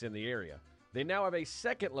Tex-Mex in the area. They now have a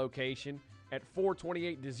second location at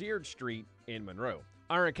 428 Desert Street in Monroe.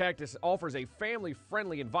 Iron Cactus offers a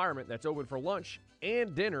family-friendly environment that's open for lunch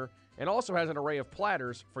and dinner and also has an array of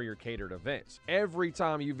platters for your catered events. Every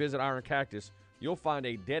time you visit Iron Cactus, you'll find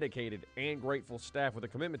a dedicated and grateful staff with a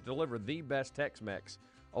commitment to deliver the best Tex-Mex,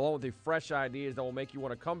 along with the fresh ideas that will make you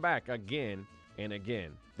want to come back again and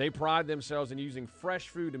again. They pride themselves in using fresh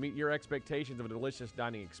food to meet your expectations of a delicious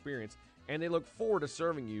dining experience, and they look forward to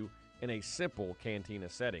serving you in a simple cantina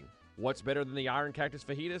setting. What's better than the Iron Cactus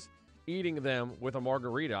fajitas? Eating them with a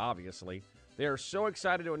margarita, obviously. They are so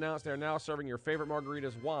excited to announce they are now serving your favorite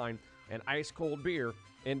margaritas, wine, and ice-cold beer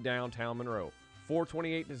in downtown Monroe.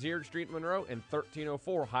 428 Desert Street in Monroe and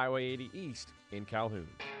 1304 Highway 80 East in Calhoun.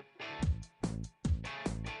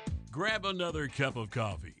 Grab another cup of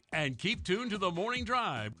coffee and keep tuned to the Morning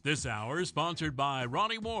Drive. This hour is sponsored by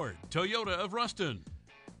Ronnie Ward, Toyota of Ruston.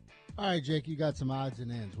 All right, Jake, you got some odds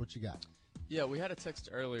and ends. What you got? Yeah, we had a text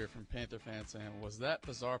earlier from Panther fans saying, was that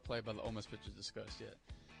bizarre play by the Ole Miss pitcher discussed yet?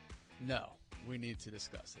 No, we need to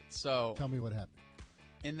discuss it. So tell me what happened.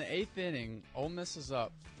 In the 8th inning, Ole Miss is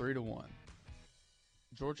up 3-1.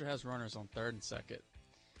 Georgia has runners on 3rd and 2nd.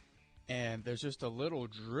 And there's just a little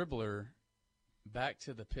dribbler back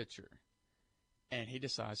to the pitcher. And he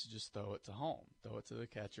decides to just throw it to home, throw it to the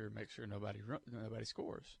catcher, make sure nobody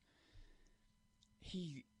scores.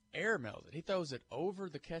 He airmails it. He throws it over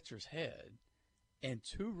the catcher's head, and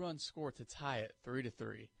 2 runs score to tie it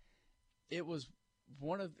 3-3. It was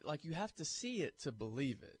one of, like, you have to see it to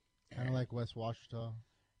believe it. Kind of like West Ouachita?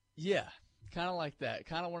 Yeah, kind of like that.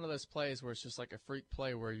 Kind of one of those plays where it's just like a freak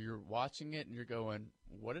play where you're watching it and you're going,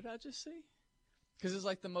 what did I just see? Because it's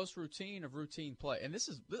like the most routine of routine play. And I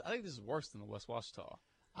think this is worse than the West Ouachita.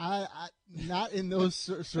 I not in those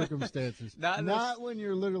circumstances. Not when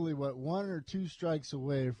you're literally 1 or 2 strikes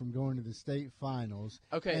away from going to the state finals.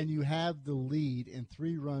 Okay, and you have the lead and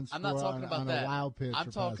 3 runs. I'm not talking about that. A wild pitch.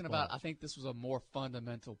 I'm talking about. I think this was a more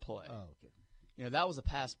fundamental play. Oh, okay. You know, that was a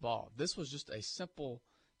pass ball. This was just a simple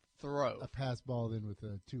throw. A pass ball then with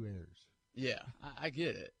 2 errors. Yeah, I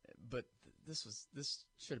get it, but this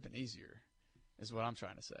should have been easier, is what I'm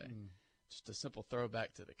trying to say. Just a simple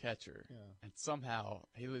throwback to the catcher, and somehow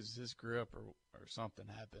he loses his grip or something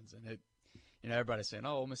happens, and everybody's saying,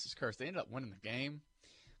 "Oh, Ole Miss is cursed." They ended up winning the game,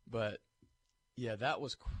 but yeah, that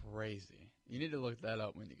was crazy. You need to look that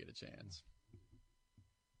up when you get a chance.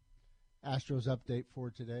 Astros update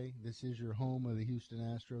for today. This is your home of the Houston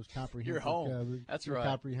Astros. Comprehensive Your home. coverage. That's your right.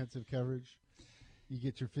 Comprehensive coverage. You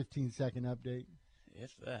get your 15-second update.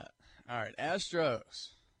 If that. All right, Astros.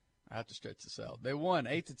 I have to stretch this out. They won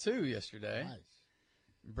 8-2 yesterday. Nice.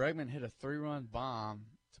 Bregman hit a 3-run bomb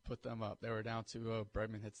to put them up. They were down 2-0.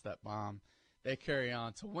 Bregman hits that bomb. They carry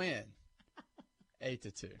on to win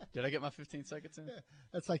 8-2. Did I get my 15 seconds in?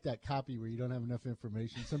 That's like that copy where you don't have enough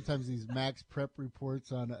information. Sometimes these max prep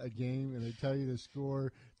reports on a game, and they tell you the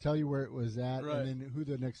score, tell you where it was at, Right. and then who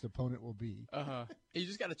the next opponent will be. You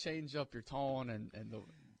just got to change up your tone and the.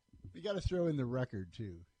 You got to throw in the record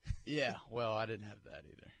too. Yeah, well, I didn't have that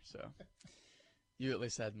either. So you at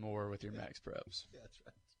least had more with your max preps. That's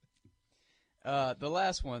right. The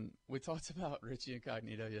last one, we talked about Richie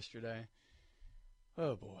Incognito yesterday.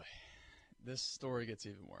 Oh, boy. This story gets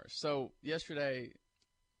even worse. So yesterday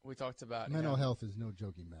we talked about Mental health is no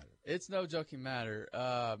joking matter. It's no joking matter.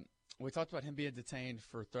 We talked about him being detained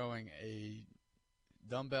for throwing a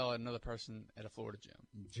dumbbell at another person at a Florida gym.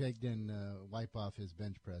 Jake didn't wipe off his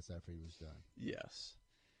bench press after he was done. Yes.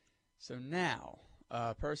 So now,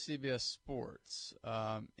 per CBS Sports,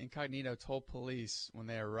 Incognito told police when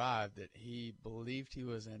they arrived that he believed he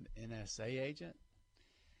was an NSA agent.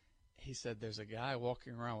 He said, "There's a guy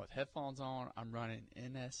walking around with headphones on. I'm running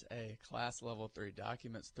NSA Class Level 3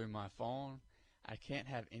 documents through my phone. I can't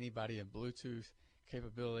have anybody in Bluetooth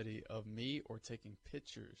capability of me or taking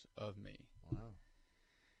pictures of me." Wow.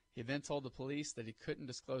 He then told the police that he couldn't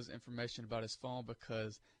disclose information about his phone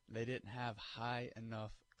because they didn't have high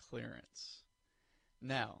enough clearance.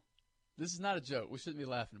 Now, this is not a joke. We shouldn't be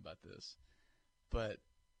laughing about this. But,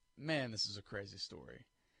 man, this is a crazy story.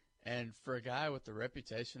 And for a guy with the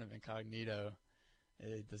reputation of Incognito,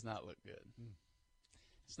 it does not look good.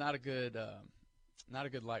 It's not a good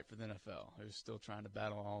light for the NFL, who's still trying to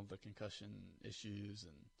battle all the concussion issues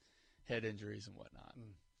and head injuries and whatnot.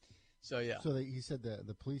 So, yeah. So he said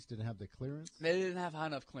the police didn't have the clearance? They didn't have high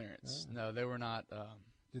enough clearance. No, they were not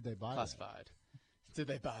Did they buy classified. Did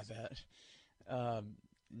they buy that?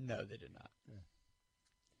 No, they did not. Yeah.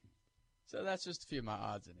 So that's just a few of my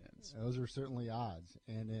odds and ends. Those are certainly odds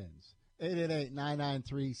and ends.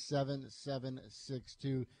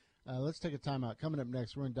 888-993-7762. Let's take a timeout. Coming up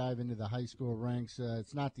next, we're going to dive into the high school ranks.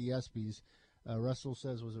 It's not the ESPYs. Russell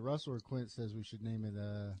says, was it Russell or Quint says we should name it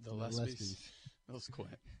The Lespies. Those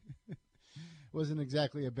Quint. Wasn't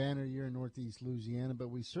exactly a banner year in Northeast Louisiana, but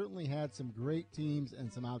we certainly had some great teams and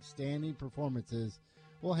some outstanding performances.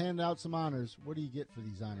 We'll hand out some honors. What do you get for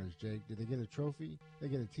these honors, Jake? Do they get a trophy? They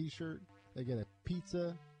get a T-shirt? They get a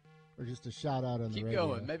pizza? Or just a shout-out on the radio? Keep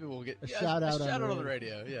going. Maybe we'll get a shout-out on the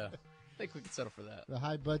radio, yeah. I think we can settle for that. The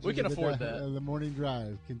high budget we can afford that. The morning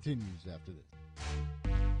drive continues after this.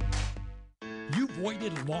 You've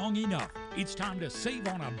waited long enough. It's time to save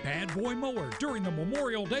on a bad boy mower during the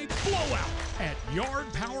Memorial Day blowout at Yard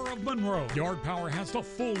Power of Monroe. Yard Power has the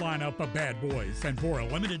full lineup of bad boys, and for a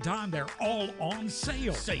limited time, they're all on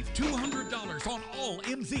sale. Save $200 on all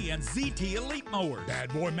MZ and ZT Elite mowers.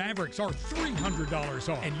 Bad Boy Mavericks are $300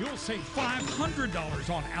 off, and you'll save $500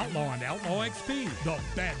 on Outlaw and Outlaw XP. The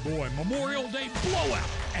Bad Boy Memorial Day blowout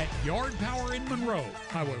at Yard Power in Monroe.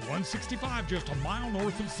 Highway 165, just a mile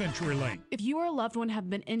north of Century Lane. If you or a loved one have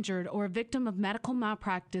been injured or a victim of medical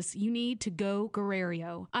malpractice, you need to go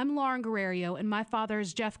Guerrero. I'm Lauren Guerrero, and my father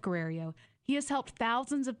is Jeff Guerrero. He has helped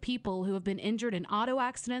thousands of people who have been injured in auto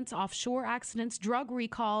accidents, offshore accidents, drug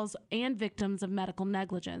recalls, and victims of medical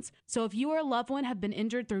negligence. So if you or a loved one have been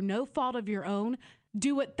injured through no fault of your own,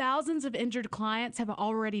 do what thousands of injured clients have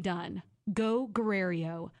already done. Go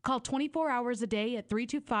Guerrero. Call 24 hours a day at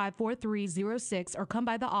 325-4306 or come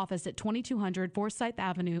by the office at 2200 Forsyth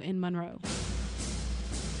Avenue in Monroe.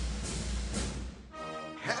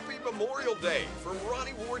 Happy Memorial Day from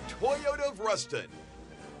Ronnie Ward Toyota of Ruston.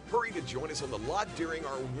 Hurry to join us on the lot during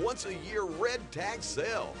our once-a-year red tag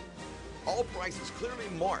sale. All prices clearly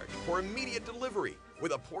marked for immediate delivery,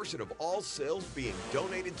 with a portion of all sales being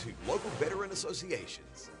donated to local veteran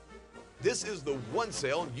associations. This is the one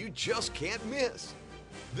sale you just can't miss.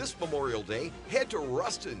 This Memorial Day, head to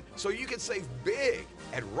Ruston so you can save big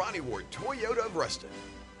at Ronnie Ward Toyota of Ruston.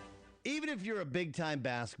 Even if you're a big-time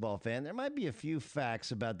basketball fan, there might be a few facts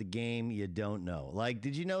about the game you don't know. Like,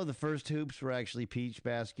 did you know the first hoops were actually peach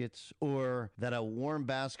baskets? Or that a warm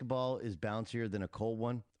basketball is bouncier than a cold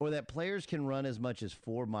one? Or that players can run as much as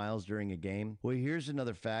 4 miles during a game? Well, here's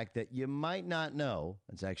another fact that you might not know.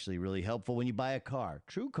 It's actually really helpful when you buy a car.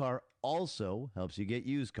 TrueCar also helps you get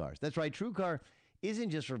used cars. That's right, TrueCar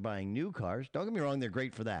isn't just for buying new cars. Don't get me wrong, they're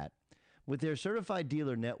great for that. With their certified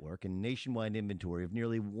dealer network and nationwide inventory of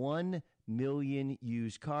nearly 1 million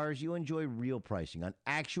used cars, you enjoy real pricing on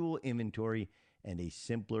actual inventory and a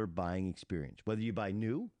simpler buying experience, whether you buy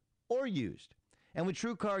new or used. And with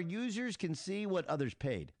TrueCar, users can see what others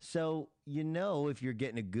paid, so you know if you're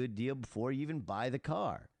getting a good deal before you even buy the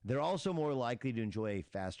car. They're also more likely to enjoy a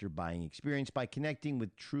faster buying experience by connecting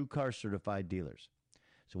with TrueCar certified dealers.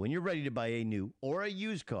 So when you're ready to buy a new or a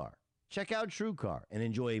used car, check out TrueCar and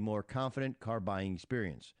enjoy a more confident car buying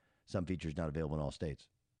experience. Some features not available in all states.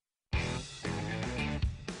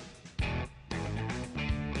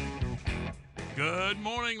 Good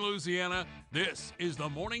morning, Louisiana. This is the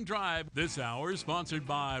Morning Drive. This hour is sponsored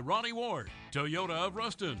by Ronnie Ward, Toyota of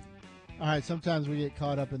Ruston. All right, sometimes we get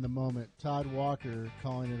caught up in the moment. Todd Walker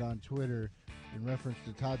calling it on Twitter in reference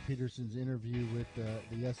to Todd Peterson's interview with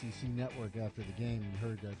the SEC Network after the game you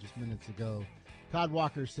heard just minutes ago. Todd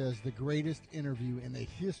Walker says the greatest interview in the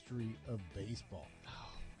history of baseball.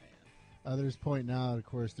 Others pointing out, of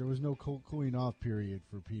course, there was no cooling off period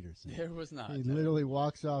for Peterson. There was not. He literally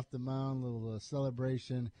walks off the mound, little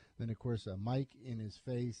celebration. Then, of course, a mic in his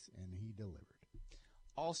face, and he delivered.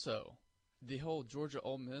 Also, the whole Georgia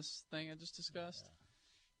Ole Miss thing I just discussed,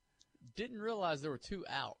 didn't realize there were 2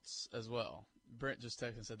 outs as well. Brent just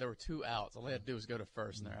texted and said there were 2 outs. All they had to do was go to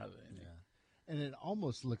first, and they're out of the inning. And it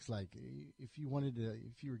almost looks like if you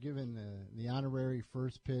were given the honorary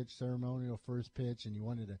first pitch, ceremonial first pitch, and you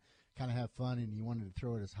wanted to kind of have fun and you wanted to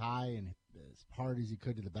throw it as high and as hard as you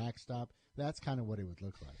could to the backstop, that's kind of what it would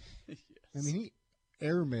look like. Yes. I mean, he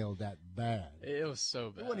airmailed that bad. It was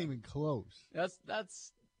so bad. It wasn't even close.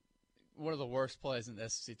 That's one of the worst plays in the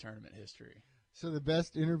SEC tournament history. So the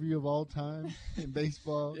best interview of all time in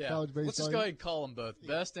baseball, college baseball. Let's just go ahead and call them both.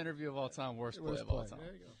 Best interview of all time, worst play of all time.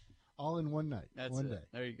 There you go. All in one night. That's one it. day.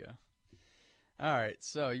 There you go. All right,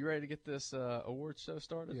 so you ready to get this award show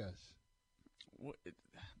started? Yes.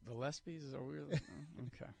 The Lespies? Are we?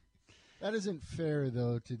 Okay. That isn't fair,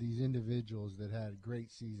 though, to these individuals that had great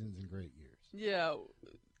seasons and great years. Yeah.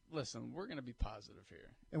 Listen, we're going to be positive here.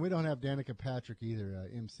 And we don't have Danica Patrick either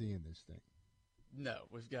emceeing this thing. No,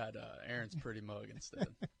 we've got Aaron's Pretty Mug instead.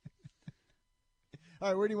 All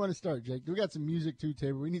right, where do you want to start, Jake? We got some music, too,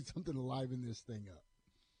 Tabor. We need something to liven this thing up.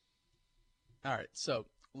 All right, so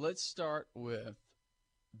let's start with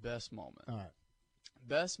best moment. All right.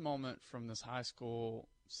 Best moment from this high school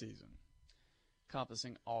season,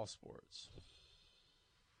 encompassing all sports.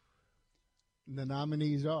 The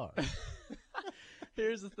nominees are.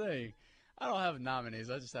 Here's the thing. I don't have nominees.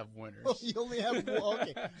 I just have winners. Oh, you only have one?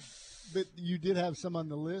 Okay. But you did have some on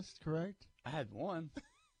the list, correct? I had one.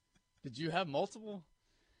 Did you have multiple?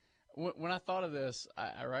 When I thought of this,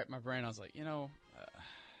 I racked my brain. I was like,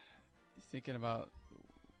 thinking about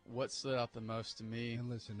what stood out the most to me. And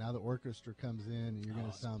listen, now the orchestra comes in, and you're going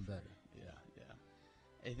to sound better. Yeah.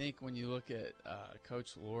 I think when you look at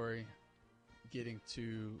Coach Lori getting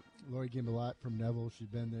to Lori Gimbalot from Neville, she's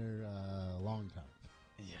been there a long time.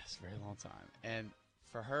 Yes, very long time. And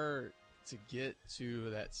for her to get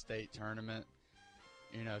to that state tournament,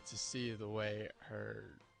 to see the way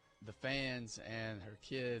the fans and her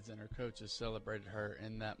kids and her coaches celebrated her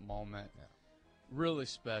in that moment, really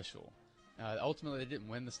special. Ultimately, they didn't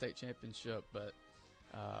win the state championship, but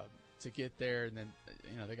to get there, and then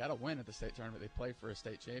they got a win at the state tournament. They played for a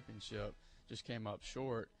state championship, just came up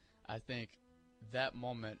short. I think that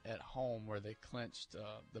moment at home where they clinched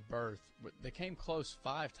the berth, they came close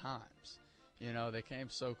 5 times. They came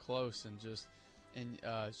so close, and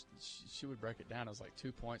she would break it down. It was like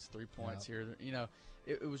 2 points, 3 points here.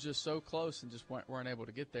 It was just so close, and just weren't able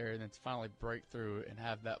to get there, and then to finally break through and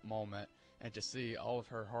have that moment. And to see all of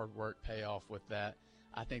her hard work pay off with that,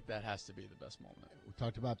 I think that has to be the best moment. We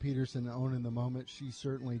talked about Peterson owning the moment. She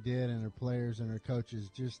certainly did, and her players and her coaches.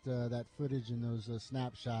 Just that footage and those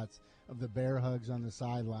snapshots of the bear hugs on the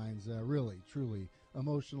sidelines, really, truly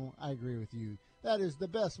emotional. I agree with you. That is the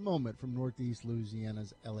best moment from Northeast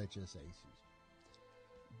Louisiana's LHSA season.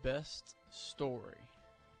 Best story.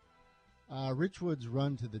 Richwood's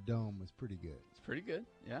run to the Dome was pretty good. It's pretty good.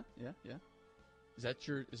 Yeah. Is that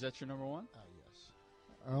your number one? Yes.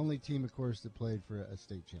 Our only team, of course, that played for a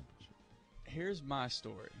state championship. Here's my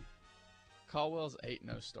story. Caldwell's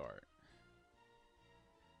 8-0 start.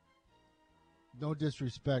 No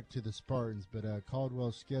disrespect to the Spartans, but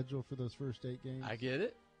Caldwell's schedule for those first 8 games. I get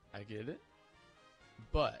it.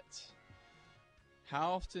 But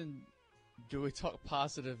how often do we talk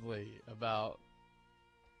positively about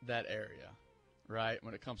that area, right,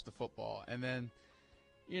 when it comes to football? And then,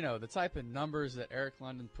 the type of numbers that Eric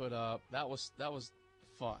London put up, that was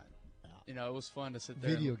fun. You know, it was fun to sit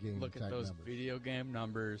there Video and game look at type those numbers. video game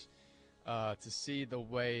numbers, to see the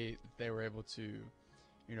way they were able to,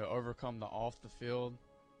 you know, overcome the off-the-field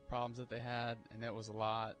problems that they had, and there was a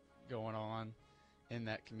lot going on in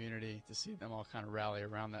that community, to see them all kind of rally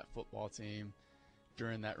around that football team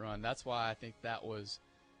during that run. That's why I think that was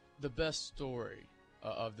the best story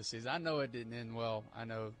of the season. I know it didn't end well. I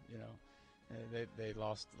know, you know, they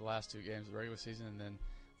lost the last 2 games of the regular season and then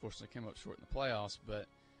fortunately came up short in the playoffs. But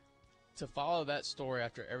to follow that story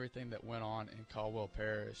after everything that went on in Caldwell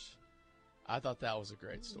Parish, I thought that was a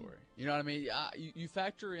great story. You know what I mean? You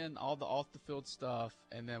factor in all the off-the-field stuff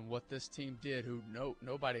and then what this team did, who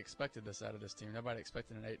nobody expected this out of this team. Nobody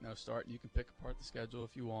expected an 8-0 start. You can pick apart the schedule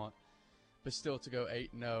if you want, but still to go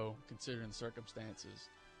 8-0 considering the circumstances,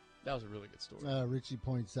 that was a really good story. Richie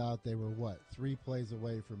points out they were, 3 plays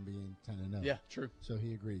away from being 10-0. Yeah, true. So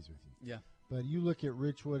he agrees with you. Yeah. But you look at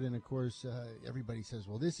Richwood, and, of course, everybody says,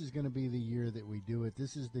 well, this is going to be the year that we do it.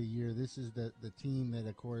 This is the year. This is the team that,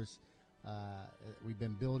 of course, we've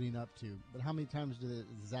been building up to. But how many times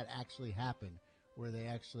does that actually happen where they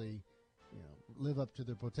actually, you know, live up to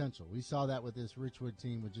their potential? We saw that with this Richwood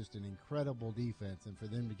team with just an incredible defense, and for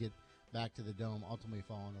them to get back to the Dome, ultimately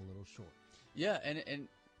falling a little short. Yeah, and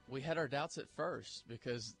we had our doubts at first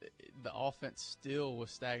because the offense still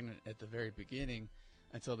was stagnant at the very beginning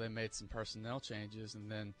until they made some personnel changes,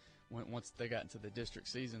 and then once they got into the district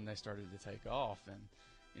season, they started to take off, and,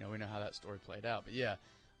 you know, we know how that story played out. But, yeah,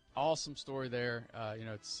 awesome story there, you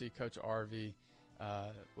know, to see Coach Arvey,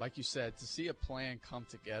 like you said, to see a plan come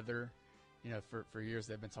together. You know, for years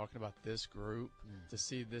they've been talking about this group, to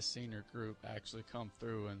see this senior group actually come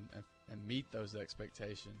through and meet those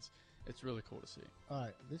expectations. It's really cool to see. All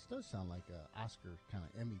right, this does sound like an Oscar kind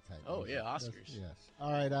of Emmy type. Oh, music. yeah, Oscars. Yes.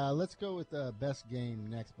 All right, let's go with the best game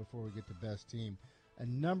next before we get to best team. A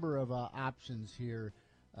number of options here.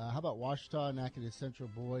 How about Washita and Natchitoches Central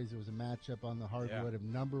boys? It was a matchup on the hardwood of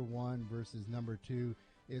number 1 versus number 2.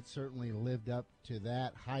 It certainly lived up to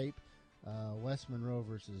that hype. West Monroe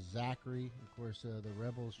versus Zachary. Of course, the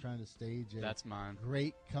Rebels trying to stage a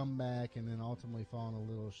great comeback and then ultimately falling a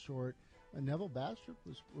little short. Neville Bastrop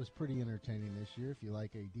was pretty entertaining this year, if you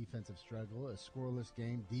like a defensive struggle, a scoreless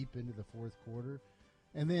game deep into the fourth quarter.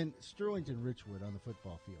 And then Sterlington Richwood on the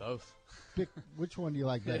football field. Both. Pick which one do you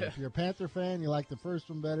like better? If you're a Panther fan, you like the first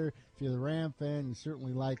one better. If you're the Ram fan, you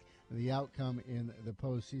certainly like the outcome in the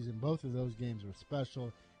postseason. Both of those games were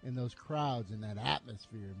special, and those crowds and that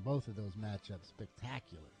atmosphere in both of those matchups,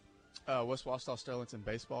 spectacular. West Washita Sterlington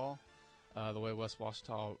baseball, the way West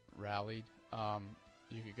Washita rallied.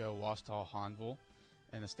 You could go Washita Honville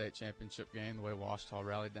in the state championship game, the way Washita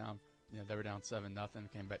rallied down. You know, they were down 7-0,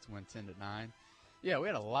 came back to win 10-9. Yeah, we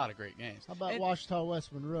had a lot of great games. How about Washita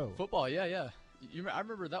West Monroe? Football, yeah. I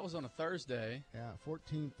remember that was on a Thursday. Yeah,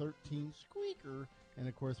 14-13 squeaker. And,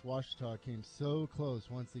 of course, Washita came so close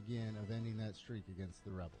once again of ending that streak against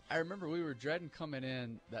the Rebels. I remember we were dreading coming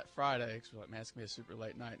in that Friday because we were like, man, it's going to be a super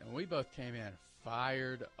late night. And we both came in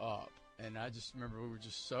fired up. And I just remember we were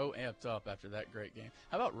just so amped up after that great game.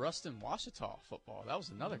 How about Ruston Washita football? That was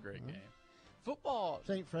another great game. Football.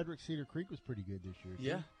 St. Frederick Cedar Creek was pretty good this year, too.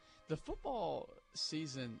 Yeah. The football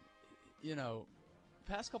season, you know,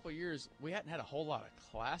 past couple of years, we hadn't had a whole lot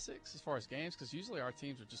of classics as far as games because usually our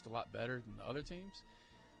teams are just a lot better than the other teams.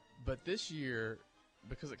 But this year,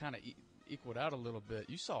 because it kind of equaled out a little bit,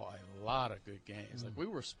 you saw a lot of good games. Like, we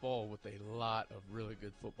were spoiled with a lot of really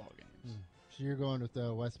good football games. So you're going with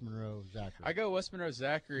West Monroe Zachary. I go West Monroe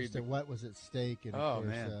Zachary. So what was at stake, and of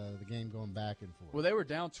course the game going back and forth. Well, they were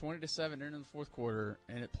down 20-7 in the fourth quarter,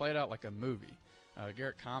 and it played out like a movie.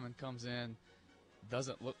 Garrett Common comes in,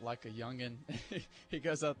 doesn't look like a youngin. He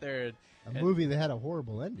goes out there and a movie that had a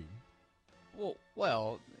horrible ending.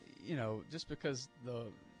 Well, you know, just because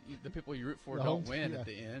the people you root for don't win at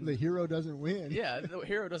the end. The hero doesn't win. Yeah, the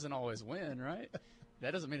hero doesn't always win, right?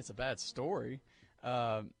 That doesn't mean it's a bad story.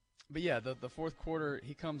 But, yeah, the fourth quarter,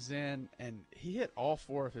 he comes in, and he hit all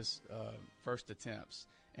 4 of his first attempts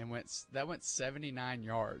and that went 79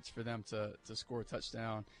 yards for them to score a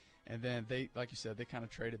touchdown. And then they, like you said, they kind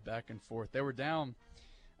of traded back and forth. They were down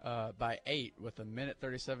by 8 with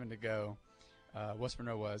 1:37 to go. West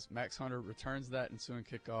Monroe was. Max Hunter returns that ensuing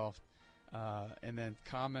kickoff. And then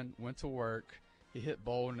Common went to work. He hit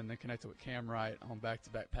Bolden and then connected with Cam Wright on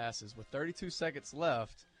back-to-back passes. With 32 seconds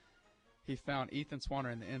left, he found Ethan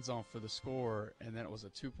Swanner in the end zone for the score, and then it was a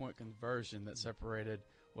 2-point conversion that separated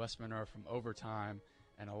West Monroe from overtime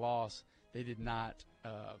and a loss. They did not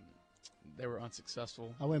they were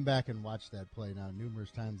unsuccessful. I went back and watched that play now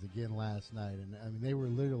numerous times again last night, and I mean they were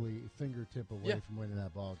literally a fingertip away from winning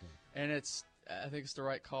that ball game. And it's I think it's the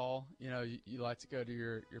right call. You like to go to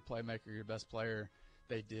your playmaker, your best player.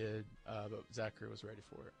 They did, but Zachary was ready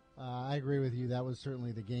for it. I agree with you. That was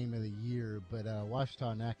certainly the game of the year, but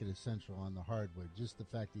Washita Natchitoches Central on the hardwood, just the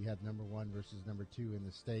fact that you had number 1 versus number 2 in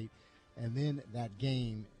the state, and then that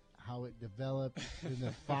game, how it developed, and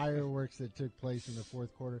the fireworks that took place in the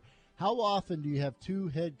fourth quarter. How often do you have 2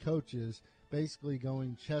 head coaches basically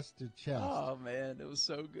going chest to chest? Oh, man, it was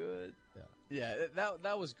so good. Yeah,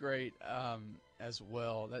 that was great as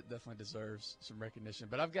well. That definitely deserves some recognition.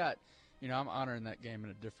 But I've got, I'm honoring that game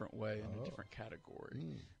in a different way, in a different category.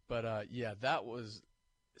 But, that was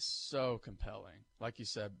so compelling. Like you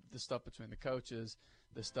said, the stuff between the coaches,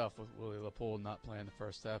 the stuff with Willie LaPoole not playing the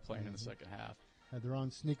first half, playing in the second half. Had their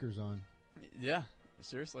own sneakers on. Yeah,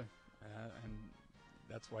 seriously. And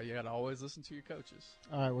that's why you got to always listen to your coaches.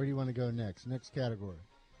 All right, where do you want to go next? Next category.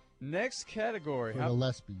 Next category. For the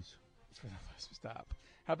Lespies. Stop.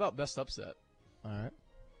 How about best upset? All right.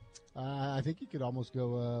 I think you could almost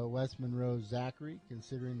go West Monroe Zachary,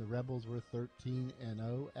 considering the Rebels were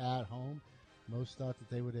 13-0 at home. Most thought that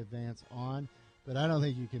they would advance on, but I don't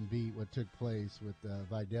think you can beat what took place with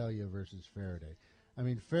Vidalia versus Faraday. I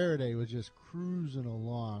mean, Faraday was just cruising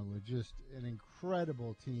along with just an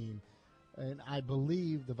incredible team, and I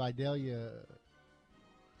believe the Vidalia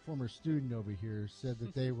former student over here said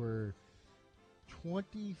that they were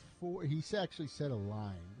 24. He actually said a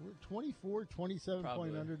line. 24,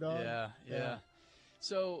 27-point underdog. Yeah.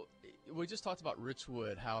 So we just talked about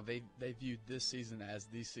Richwood, how they viewed this season as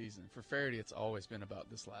the season. For Faraday, it's always been about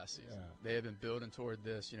this last season. Yeah. They have been building toward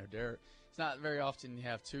this. It's not very often you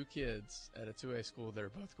have 2 kids at a 2A school that are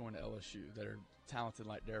both going to LSU that are talented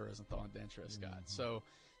like Dara Rosenthal and Dantre Scott. So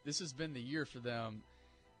this has been the year for them.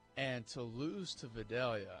 And to lose to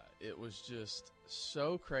Vidalia, it was just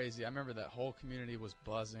so crazy. I remember that whole community was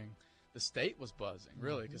buzzing. The state was buzzing,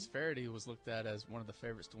 really, because Faraday was looked at as one of the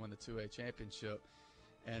favorites to win the 2A championship.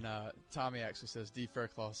 And Tommy actually says D.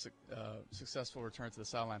 Fairclaw's successful return to the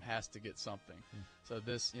sideline has to get something. So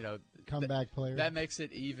this, comeback player, that makes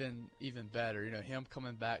it even better. Him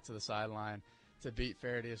coming back to the sideline to beat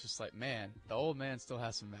Faraday is just like, man, the old man still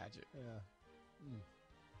has some magic. Yeah.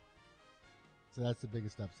 So that's the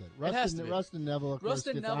biggest upset. Rustin Neville, of course,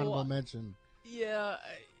 gets honorable mention. Yeah,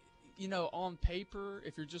 on paper,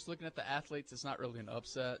 if you're just looking at the athletes, it's not really an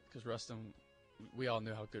upset because Rustin, we all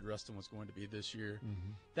knew how good Rustin was going to be this year.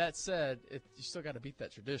 That said, you still got to beat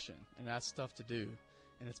that tradition, and that's tough to do.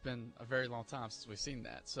 And it's been a very long time since we've seen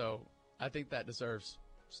that. So I think that deserves,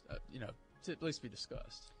 to at least be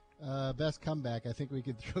discussed. Best comeback, I think we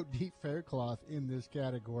could throw Deep Faircloth in this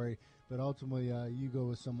category, but ultimately you go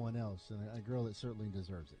with someone else, and a girl that certainly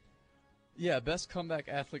deserves it. Yeah, best comeback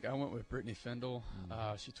athlete, I went with Brittany Findle.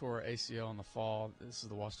 She tore her ACL in the fall. This is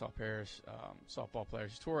the Washita Parish softball player.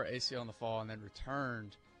 She tore her ACL in the fall and then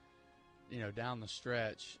returned, down the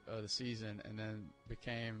stretch of the season, and then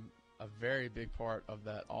became a very big part of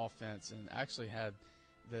that offense, and actually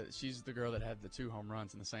she's the girl that had the 2 home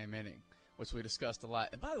runs in the same inning, which we discussed a lot.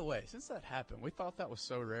 And by the way, since that happened, we thought that was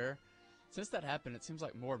so rare. Since that happened, it seems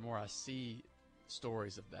like more and more I see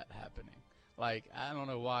stories of that happening. Like, I don't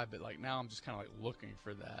know why, but like now I'm just kind of like looking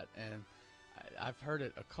for that. And I've heard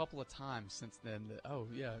it a couple of times since then that, oh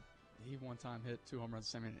yeah, he one time hit 2 home runs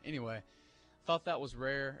the same inning. Anyway, thought that was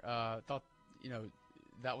rare. Thought,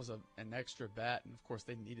 that was an extra bat. And of course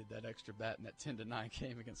they needed that extra bat in that 10-9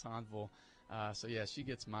 game against Hansville. So, yeah, she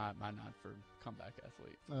gets my nod for comeback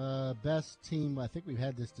athlete. Best team, I think we've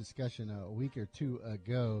had this discussion a week or 2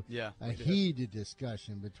 ago. Yeah. A heated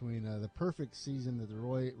discussion between the perfect season that the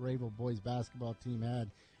Rayville boys basketball team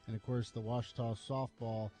had and, of course, the Washita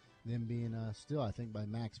softball, them being still, I think, by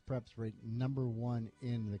Max Preps ranked number 1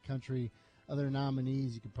 in the country. Other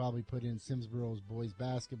nominees, you could probably put in Simsboro's boys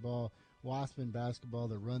basketball, Waspin basketball,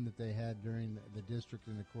 the run that they had during the district,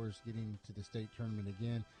 and, of course, getting to the state tournament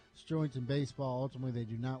again. Stroington baseball, ultimately they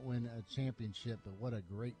do not win a championship, but what a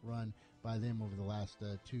great run by them over the last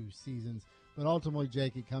 2 seasons. But ultimately,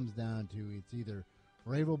 Jake, it comes down to it's either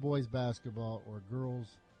Rayville boys basketball or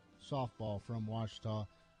girls softball from Washita.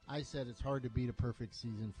 I said it's hard to beat a perfect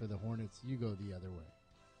season for the Hornets. You go the other way.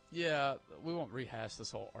 Yeah, we won't rehash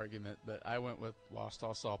this whole argument, but I went with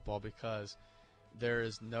Washita softball because there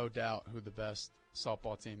is no doubt who the best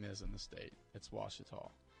softball team is in the state. It's Washita.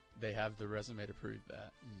 They have the resume to prove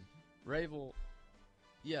that. Rayville,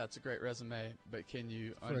 yeah, it's a great resume, but can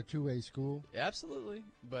you for a 2A school? Absolutely,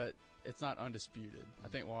 but it's not undisputed. I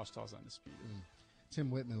think Washita's undisputed.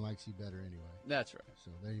 Tim Whitman likes you better anyway. That's right.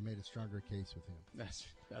 So there you made a stronger case with him.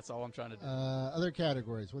 That's all I'm trying to do. Other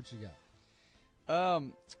categories, what you got?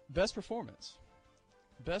 Best performance.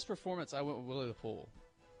 Best performance, I went with Willie LaPoole.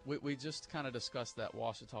 we just kind of discussed that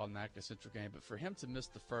Ouachita and Natchitoches Central game, but for him to miss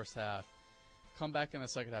the first half, come back in the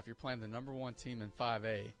second half, you're playing the number 1 team in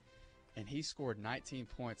 5A, and he scored 19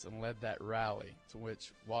 points and led that rally to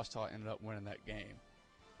which Ouachita ended up winning that game.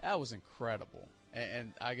 That was incredible.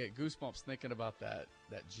 And I get goosebumps thinking about that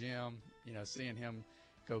gym, seeing him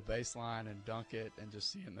go baseline and dunk it, and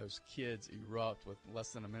just seeing those kids erupt with less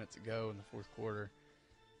than a minute to go in the fourth quarter.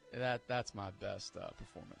 That's my best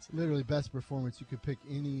performance. Literally best performance. You could pick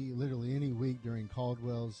literally any week during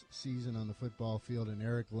Caldwell's season on the football field and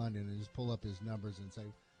Eric London and just pull up his numbers and say,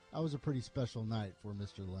 that was a pretty special night for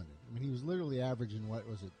Mr. London. I mean, he was literally averaging,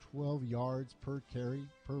 12 yards per carry,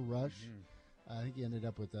 per rush. Mm-hmm. I think he ended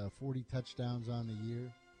up with 40 touchdowns on the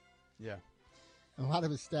year. Yeah. And a lot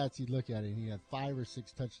of his stats, you'd look at it, and he had 5 or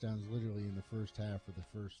 6 touchdowns literally in the first half of the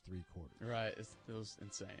first 3 quarters. Right. It was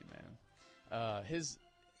insane, man. His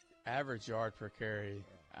average yard per carry,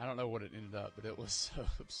 I don't know what it ended up, but it was so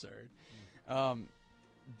absurd.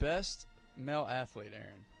 Best male athlete,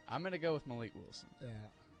 Aaron. I'm going to go with Malik Wilson. Yeah.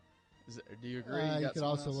 Do you agree? You could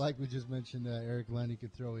also, else? Like we just mentioned, Eric Lenny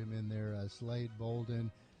could throw him in there. Slade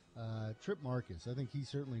Bolden, Trip Marcus. I think he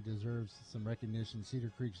certainly deserves some recognition.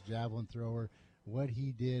 Cedar Creek's javelin thrower. What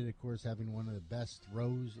he did, of course, having one of the best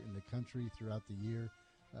throws in the country throughout the year.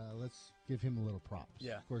 Let's give him a little props.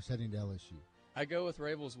 Yeah. Of course, heading to LSU. I go with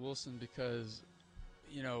Rabels Wilson because,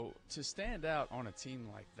 to stand out on a team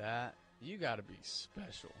like that, you got to be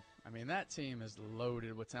special. I mean, that team is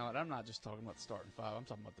loaded with talent. I'm not just talking about the starting 5. I'm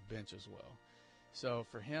talking about the bench as well. So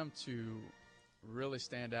for him to really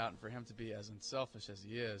stand out and for him to be as unselfish as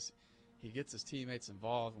he is, he gets his teammates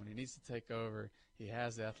involved when he needs to take over. He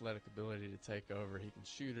has the athletic ability to take over. He can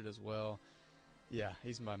shoot it as well. Yeah,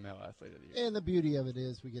 he's my male athlete of the year. And the beauty of it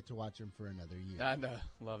is we get to watch him for another year. I know.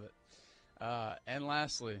 Love it. And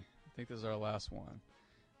lastly, I think this is our last one.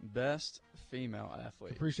 Best female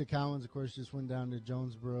athlete. Capricia Collins, of course, just went down to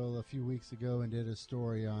Jonesboro a few weeks ago and did a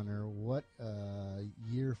story on her. What a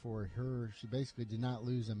year for her. She basically did not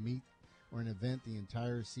lose a meet or an event the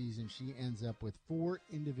entire season. She ends up with 4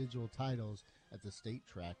 individual titles at the state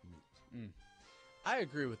track meet. I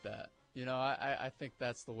agree with that. I think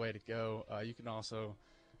that's the way to go. You can also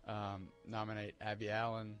nominate Abby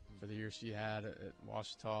Allen for the year she had at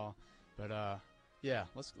Ouachita. But, yeah,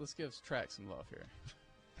 let's give track some love here.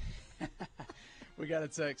 We got a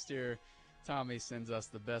text here. Tommy sends us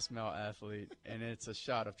the best male athlete, and it's a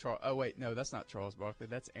shot of Charles. Oh, wait, no, that's not Charles Barkley.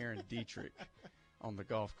 That's Aaron Dietrich on the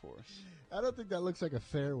golf course. I don't think that looks like a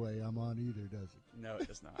fairway I'm on either, does it? No, it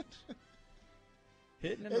does not.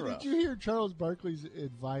 Hitting in the rough. Did you hear Charles Barkley's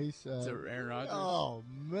advice? To Aaron Rodgers? Oh,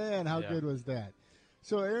 man, how good was that?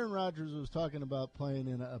 So Aaron Rodgers was talking about playing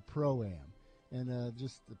in a Pro-Am and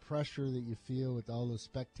just the pressure that you feel with all the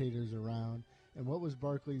spectators around. And what was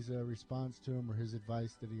Barkley's response to him or his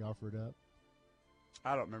advice that he offered up?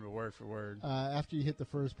 I don't remember word for word. After you hit the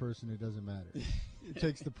first person, it doesn't matter. It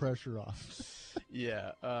takes the pressure off.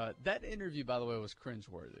 Yeah. That interview, by the way, was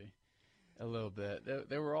cringeworthy a little bit.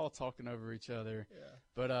 They were all talking over each other. Yeah.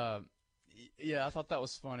 But, yeah, I thought that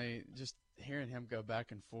was funny, just hearing him go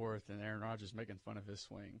back and forth and Aaron Rodgers making fun of his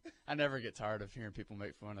swing. I never get tired of hearing people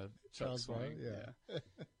make fun of Chuck's swing. Yeah.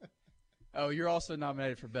 Oh, you're also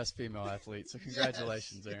nominated for Best Female Athlete, so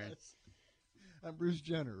congratulations, yes, Aaron. Yes. I'm Bruce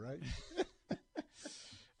Jenner, right?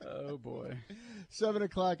 Oh, boy. 7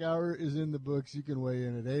 o'clock hour is in the books. You can weigh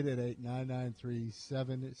in at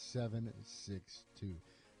 888-993-7762.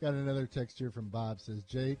 Got another text here from Bob. Says,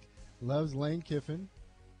 Jake loves Lane Kiffin,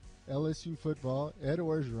 LSU football, Ed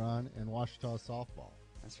Orgeron, and Ouachita softball.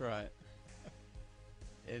 That's right.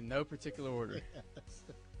 In no particular order. Yes.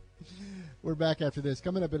 We're back after this.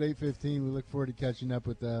 Coming up at 8:15, we look forward to catching up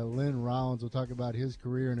with Lynn Rollins. We'll talk about his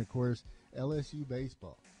career and, of course, LSU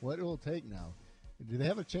baseball. What it will take now. Do they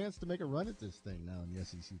have a chance to make a run at this thing now in the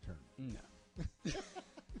SEC tournament? No.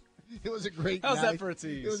 It was a great night. How's that for a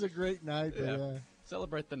tease? It was a great night. Yeah. But,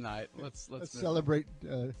 celebrate the night. Let's celebrate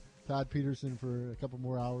Todd Peterson for a couple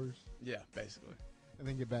more hours. Yeah, basically. And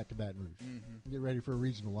then get back to Baton Rouge. Mm-hmm. Get ready for a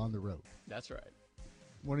regional on the road. That's right.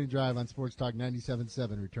 Morning Drive on Sports Talk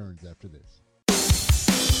 97.7 returns after this.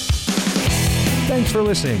 Thanks for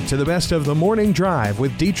listening to the best of the Morning Drive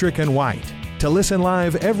with Dietrich and White. To listen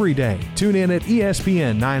live every day, tune in at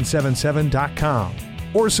ESPN977.com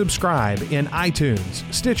or subscribe in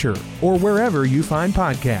iTunes, Stitcher, or wherever you find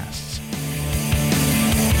podcasts.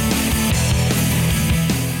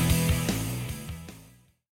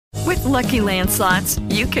 With Lucky Land Slots,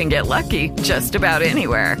 you can get lucky just about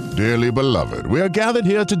anywhere. Dearly beloved, we are gathered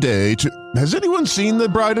here today to... Has anyone seen the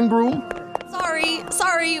bride and groom?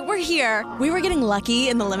 Sorry, we're here. We were getting lucky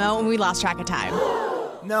in the limo and we lost track of time.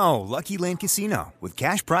 No, Lucky Land Casino, with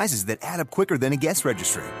cash prizes that add up quicker than a guest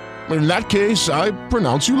registry. In that case, I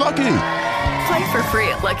pronounce you lucky. Play for free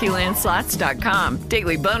at LuckyLandSlots.com.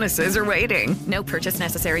 Daily bonuses are waiting. No purchase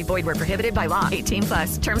necessary. Void where prohibited by law.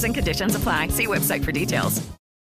 18+. Terms and conditions apply. See website for details.